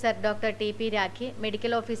medical officer doctor TP Rakhi,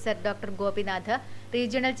 medical officer doctor Gopinath,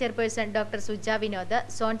 regional chairperson doctor Suja Vinod,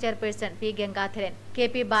 zone chairperson P Gangadharan,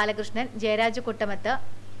 KP Balakrishnan, Jayaraj Kuttamath,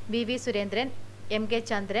 VV Surendran, MK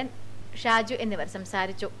ചന്ദ്രൻ, ഷാജു എന്നിവർ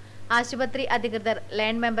സംസാരിച്ചു. ആശുപത്രി അധികൃതർ,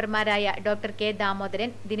 ലയൺ മെമ്പർമാരായ doctor K Damodaran,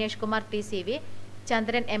 Dinesh Kumar TCV,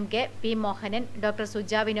 ചന്ദ്രൻ MK, P Mohanan, doctor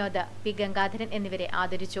Suja Vinod, P Gangadharan എന്നിവരെ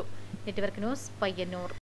ആദരിച്ചു. Network news, Payyanur.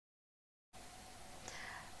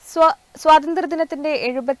 സ്വാതന്ത്ര്യദിനത്തിന്റെ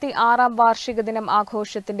 76ാം വാർഷിക ദിനം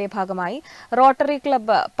ആഘോഷത്തിന്റെ ഭാഗമായി rotary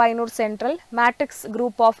club, Payyanur central, matrix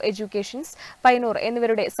group of educations Payyanur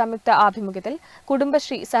എന്നിവരുടെ സംയുക്ത ആഭിമുഖ്യത്തിൽ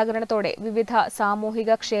കുടുംബശ്രീ സഹകരണത്തോടെ വിവിധ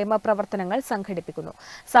സാമൂഹിക ക്ഷേമ പ്രവർത്തനങ്ങൾ സംഘടിപ്പിക്കുന്നു.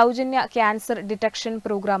 സൗജന്യ ക്യാൻസർ ഡിറ്റക്ഷൻ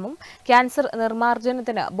പ്രോഗ്രാമും ക്യാൻസർ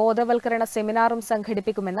നിർമ്മാർജ്ജനത്തിന് ബോധവൽക്കരണ സെമിനാറും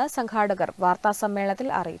സംഘടിപ്പിക്കുമെന്ന് സംഘാടകർ വാർത്താസമ്മേളനത്തിൽ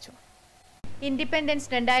അറിയിച്ചു. Independence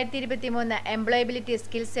 2023 employability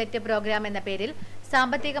skill set programme എന്ന പേരിൽ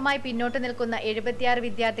സാമ്പത്തികമായി പിന്നോട്ട് നിൽക്കുന്ന 76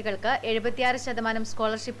 വിദ്യാർത്ഥികൾക്ക് 76%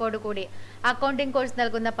 സ്കോളർഷിപ്പോടുകൂടി അക്കൗണ്ടിംഗ് കോഴ്സ്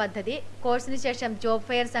നൽകുന്ന പദ്ധതി, കോഴ്സിന് ശേഷം ജോബ്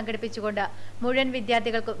ഫെയർ സംഘടിപ്പിച്ചുകൊണ്ട് മുഴുവൻ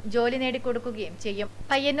വിദ്യാർത്ഥികൾക്കും ജോലി നേടിക്കൊടുക്കുകയും ചെയ്യും.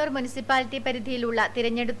 പയ്യന്നൂർ മുനിസിപ്പാലിറ്റി പരിധിയിലുള്ള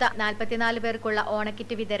തിരഞ്ഞെടുത്ത 44 പേർക്കുള്ള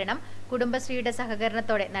ഓണക്കിറ്റ് വിതരണം കുടുംബശ്രീയുടെ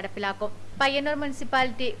സഹകരണത്തോടെ നടപ്പിലാക്കും. പയ്യന്നൂർ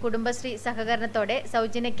മുനിസിപ്പാലിറ്റി കുടുംബശ്രീ സഹകരണത്തോടെ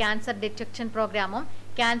സൗജന്യ ക്യാൻസർ ഡിറ്റക്ഷൻ പ്രോഗ്രാമും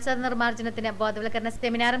ക്യാൻസർ നിർമ്മാർജ്ജനത്തിന് ബോധവൽക്കരണ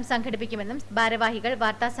സെമിനാറും സംഘടിപ്പിക്കുമെന്നും ഭാരവാഹികൾ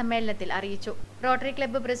വാർത്താസമ്മേളനത്തിൽ അറിയിച്ചു. Rotary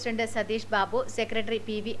club president Satheesh Babu, secretary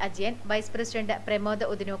PV Ajayan, vice president Pramod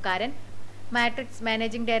ഉദിനൂക്കാരൻ, matrix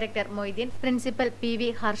managing director Moideen, principal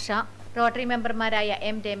PV Harsh, rotary മെമ്പർമാരായ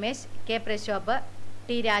M Ramesh, K Prashobh,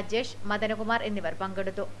 T Rajesh, Madanakumar എന്നിവർ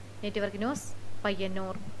പങ്കെടുത്തു. Network news,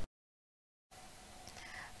 Payyanur.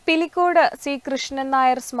 Pilicode C Krishnan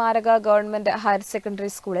Nair സ്മാരക ഗവൺമെന്റ് ഹയർ സെക്കൻഡറി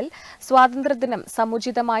സ്കൂളിൽ സ്വാതന്ത്ര്യദിനം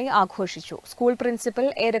സമുചിതമായി ആഘോഷിച്ചു. സ്കൂൾ പ്രിൻസിപ്പൽ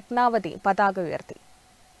എ രത്നാവതി പതാക ഉയർത്തി.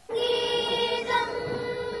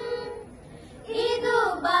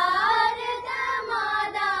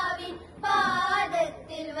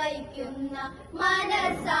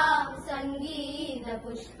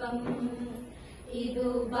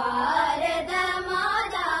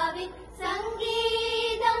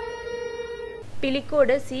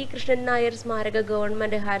 പിലിക്കോട് സി കൃഷ്ണൻ നായർ സ്മാരക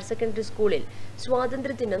ഗവൺമെന്റ് ഹയർ സെക്കൻഡറി സ്കൂളിൽ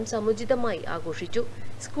സ്വാതന്ത്ര്യദിനം സമുചിതമായി ആഘോഷിച്ചു.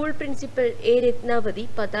 സ്കൂൾ പ്രിൻസിപ്പൽ എ രത്നാവതി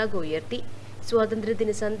പതാക ഉയർത്തി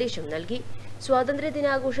സ്വാതന്ത്ര്യദിന സന്ദേശം നൽകി.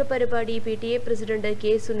 സ്വാതന്ത്ര്യദിനാഘോഷ പരിപാടി PTA പ്രസിഡന്റ്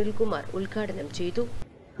കെ സുനിൽകുമാർ ഉദ്ഘാടനം ചെയ്തു.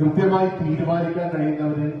 കൃത്യമായി തീരുമാനിക്കാൻ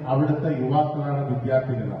കഴിയുന്നവര് അവിടുത്തെ യുവാക്കളാണ്,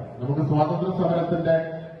 വിദ്യാർത്ഥികളാണ്. നമുക്ക് സ്വാതന്ത്ര്യ സമരത്തിന്റെ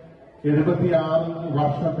 76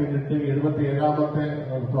 വർഷം പിന്നിട്ട് 77ാമത്തെ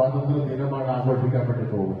സ്വാതന്ത്ര്യ ദിനമാണ് ആഘോഷിക്കപ്പെട്ടു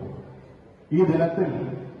പോകുന്നത്. ഈ ദിനത്തിൽ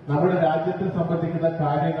നമ്മുടെ രാജ്യത്തെ സംബന്ധിക്കുന്ന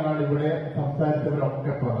കാര്യങ്ങളാണ് ഇവിടെ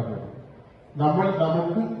സംസാരിച്ചവരൊക്കെ പറഞ്ഞത്.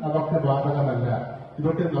 നമുക്ക് അതൊക്കെ ബാധകമല്ല,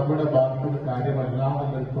 ഇതൊക്കെ നമ്മുടെ ബാധിക്കുന്ന കാര്യമല്ല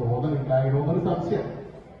എന്നൊരു തോന്നലുണ്ടായോ എന്നൊരു സംശയം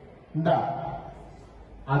ഉണ്ടാ.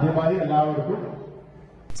 ആദ്യമായി എല്ലാവർക്കും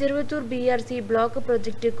Cheruvathur BRC block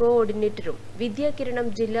project കോഓർഡിനേറ്ററും Vidyakiranam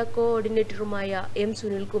ജില്ലാ കോഓർഡിനേറ്ററുമായ M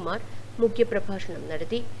സുനിൽകുമാർ മുഖ്യപ്രഭാഷണം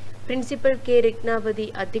നടത്തി. പ്രിൻസിപ്പൽ കെ രത്നാവതി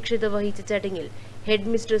അധ്യക്ഷത വഹിച്ച ചടങ്ങിൽ head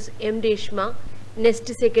mistress M Reshma,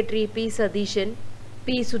 nest secretary P Satheesan,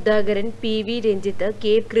 P Sudhakaran, PV Ranjith,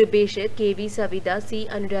 K Kripesh, KV Savitha, C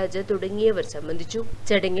Anuraj തുടങ്ങിയവർ സംബന്ധിച്ചു.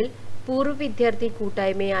 ചടങ്ങിൽ പൂർവ്വ വിദ്യാർത്ഥി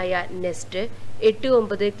കൂട്ടായ്മയായ നെസ്റ്റ്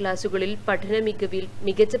 8-9 ക്ലാസുകളിൽ പഠന മികവിൽ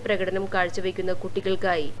മികച്ച പ്രകടനം കാഴ്ചവെക്കുന്ന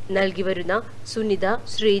കുട്ടികൾക്കായി നൽകിവരുന്ന സുനിത,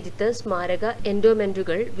 ശ്രീജിത്ത് സ്മാരക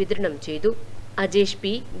എൻഡോമെന്റുകൾ വിതരണം ചെയ്തു. അജേഷ്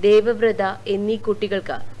P, ദേവവ്രത എന്നീ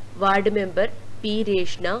കുട്ടികൾക്ക് വാർഡ് മെമ്പർ P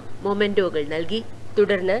രേഷ്ണ മൊമെന്റോകൾ നൽകി.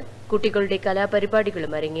 തുടർന്ന് കുട്ടികളുടെ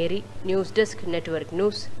കലാപരിപാടികളും അരങ്ങേറി. News desk network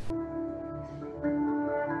news.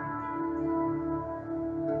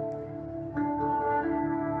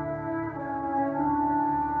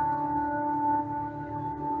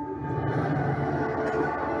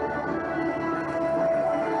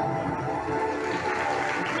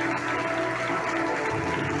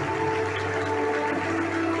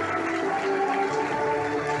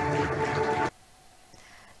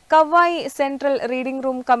 Kavvayi central reading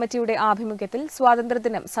room കമ്മിറ്റിയുടെ ആഭിമുഖ്യത്തിൽ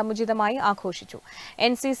സ്വാതന്ത്ര്യദിനം സമുചിതമായി ആഘോഷിച്ചു.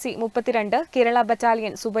 NCC 32 കേരള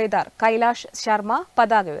ബറ്റാലിയൻ സുബൈദാർ കൈലാഷ് ശർമ്മ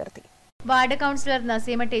പതാക ഉയർത്തി. വാർഡ് കൌൺസിലർ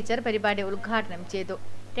നസീമ ടീച്ചർ പരിപാടി ഉദ്ഘാടനം ചെയ്തു.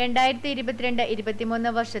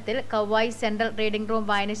 2022-23 വർഷത്തിൽ കവ്വായി സെൻട്രൽ റീഡിംഗ് റൂം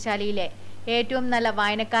വായനശാലയിലെ ഏറ്റവും നല്ല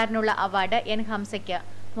വായനക്കാരനുള്ള അവാർഡ് N ഹംസയ്ക്ക്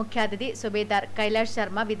മുഖ്യാതിഥി സുബേദാർ കൈലാഷ്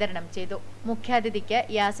ശർമ്മ വിതരണം ചെയ്തു. മുഖ്യാതിഥിക്ക്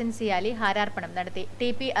യാസിൻ സിയാലി ഹാരാർപ്പണം നടത്തി.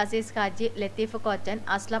 TP അസീസ് ഹാജി, ലത്തീഫ് കോച്ചൻ,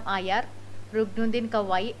 അസ്ലം ആയാർ, റുഗ്നുദ്ദീൻ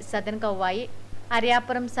കവ്വായി, സദൻ കവ്വായി,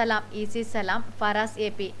 അരിയാപ്പുറം സലാം, EC സലാം, ഫറാസ്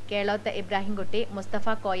AP, കേളോത്ത് ഇബ്രാഹിംകുട്ടി,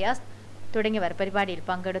 മുസ്തഫ കോയാസ് തുടങ്ങിയവർ പരിപാടിയിൽ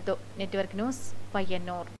പങ്കെടുത്തു. Network news,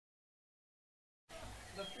 Payyanur.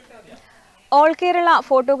 All Kerala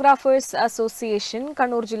photographers association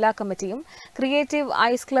Kannur ജില്ലാ കമ്മിറ്റിയും ക്രിയേറ്റീവ്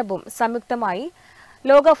ഐസ് ക്ലബും സംയുക്തമായി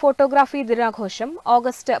ലോക ഫോട്ടോഗ്രാഫി ദിനാഘോഷം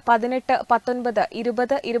ഓഗസ്റ്റ് 18, 19,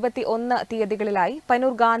 20, 21 തീയതികളിലായി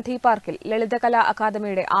പയ്യന്നൂർ ഗാന്ധി പാർക്കിൽ ലളിതകലാ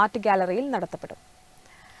അക്കാദമിയുടെ ആർട്ട് ഗാലറിയിൽ നടത്തപ്പെടും.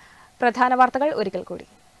 പ്രധാന വാർത്തകൾ ഒരിക്കൽ കൂടി.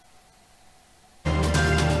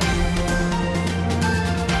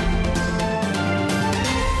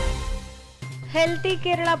 ഹെൽത്തി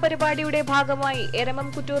കേരള പരിപാടിയുടെ ഭാഗമായി എരമം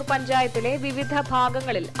കുറ്റൂർ പഞ്ചായത്തിലെ വിവിധ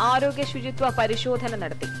ഭാഗങ്ങളിൽ ആരോഗ്യ ശുചിത്വ പരിശോധന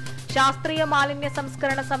നടത്തി. ശാസ്ത്രീയ മാലിന്യ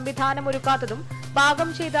സംസ്കരണ സംവിധാനം ഒരുക്കാത്തതും പാകം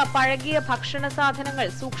ചെയ്ത പഴകിയ ഭക്ഷണ സാധനങ്ങൾ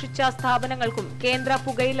സൂക്ഷിച്ച സ്ഥാപനങ്ങൾക്കും കേന്ദ്ര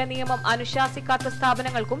പുകയില നിയമം അനുശാസിക്കാത്ത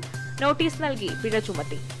സ്ഥാപനങ്ങൾക്കും നോട്ടീസ് നൽകി പിഴ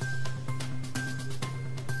ചുമത്തി.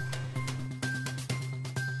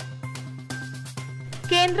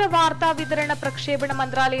 കേന്ദ്ര വാർത്താ വിതരണ പ്രക്ഷേപണ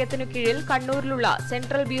മന്ത്രാലയത്തിനു കീഴിൽ കണ്ണൂരിലുള്ള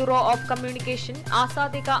central bureau of communication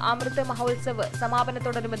Azadi കാ അമൃത് മഹോത്സവ്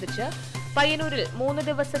സമാപനത്തോടനുബന്ധിച്ച് പയ്യന്നൂരിൽ 3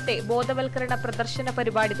 ദിവസത്തെ ബോധവൽക്കരണ പ്രദർശന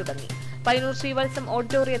പരിപാടി തുടങ്ങി. പയ്യന്നൂർ ശ്രീവത്സം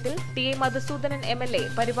ഓഡിറ്റോറിയത്തിൽ ടി മധുസൂദനൻ MLA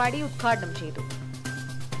പരിപാടി ഉദ്ഘാടനം ചെയ്തു.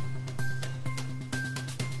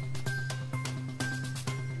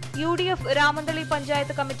 UDF രാമന്തളി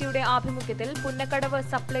പഞ്ചായത്ത് കമ്മിറ്റിയുടെ ആഭിമുഖ്യത്തിൽ പുന്നക്കടവ്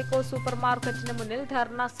സപ്ലൈകോ സൂപ്പർ മാർക്കറ്റിന് മുന്നിൽ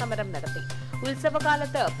ധർണാ സമരം നടത്തി.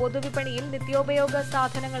 ഉത്സവകാലത്ത് പൊതുവിപണിയിൽ നിത്യോപയോഗ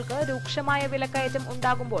സാധനങ്ങൾക്ക് രൂക്ഷമായ വിലക്കയറ്റം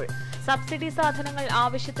ഉണ്ടാകുമ്പോൾ സബ്സിഡി സാധനങ്ങൾ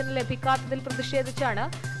ആവശ്യത്തിന് ലഭിക്കാത്തതിൽ പ്രതിഷേധിച്ചാണ്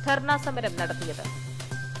ധർണാ സമരം നടത്തിയത്.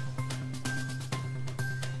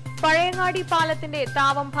 പഴയങ്ങാടി പാലത്തിന്റെ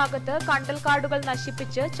താവം ഭാഗത്ത് കണ്ടൽക്കാടുകൾ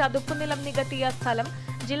നശിപ്പിച്ച് ചതുപ്പുനിലം നികത്തിയ സ്ഥലം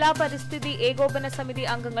ജില്ലാ പരിസ്ഥിതി ഏകോപന സമിതി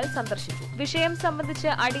അംഗങ്ങൾ സന്ദർശിച്ചു. വിഷയം സംബന്ധിച്ച്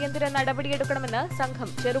അടിയന്തര നടപടിയെടുക്കണമെന്ന്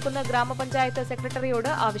സംഘം ചെറുകുന്ന് ഗ്രാമപഞ്ചായത്ത്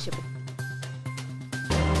സെക്രട്ടറിയോട് ആവശ്യപ്പെട്ടു.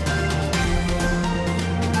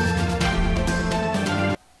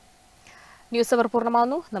 ന്യൂസ് അവർ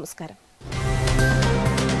പൂർണ്ണമാകുന്നു. നമസ്കാരം.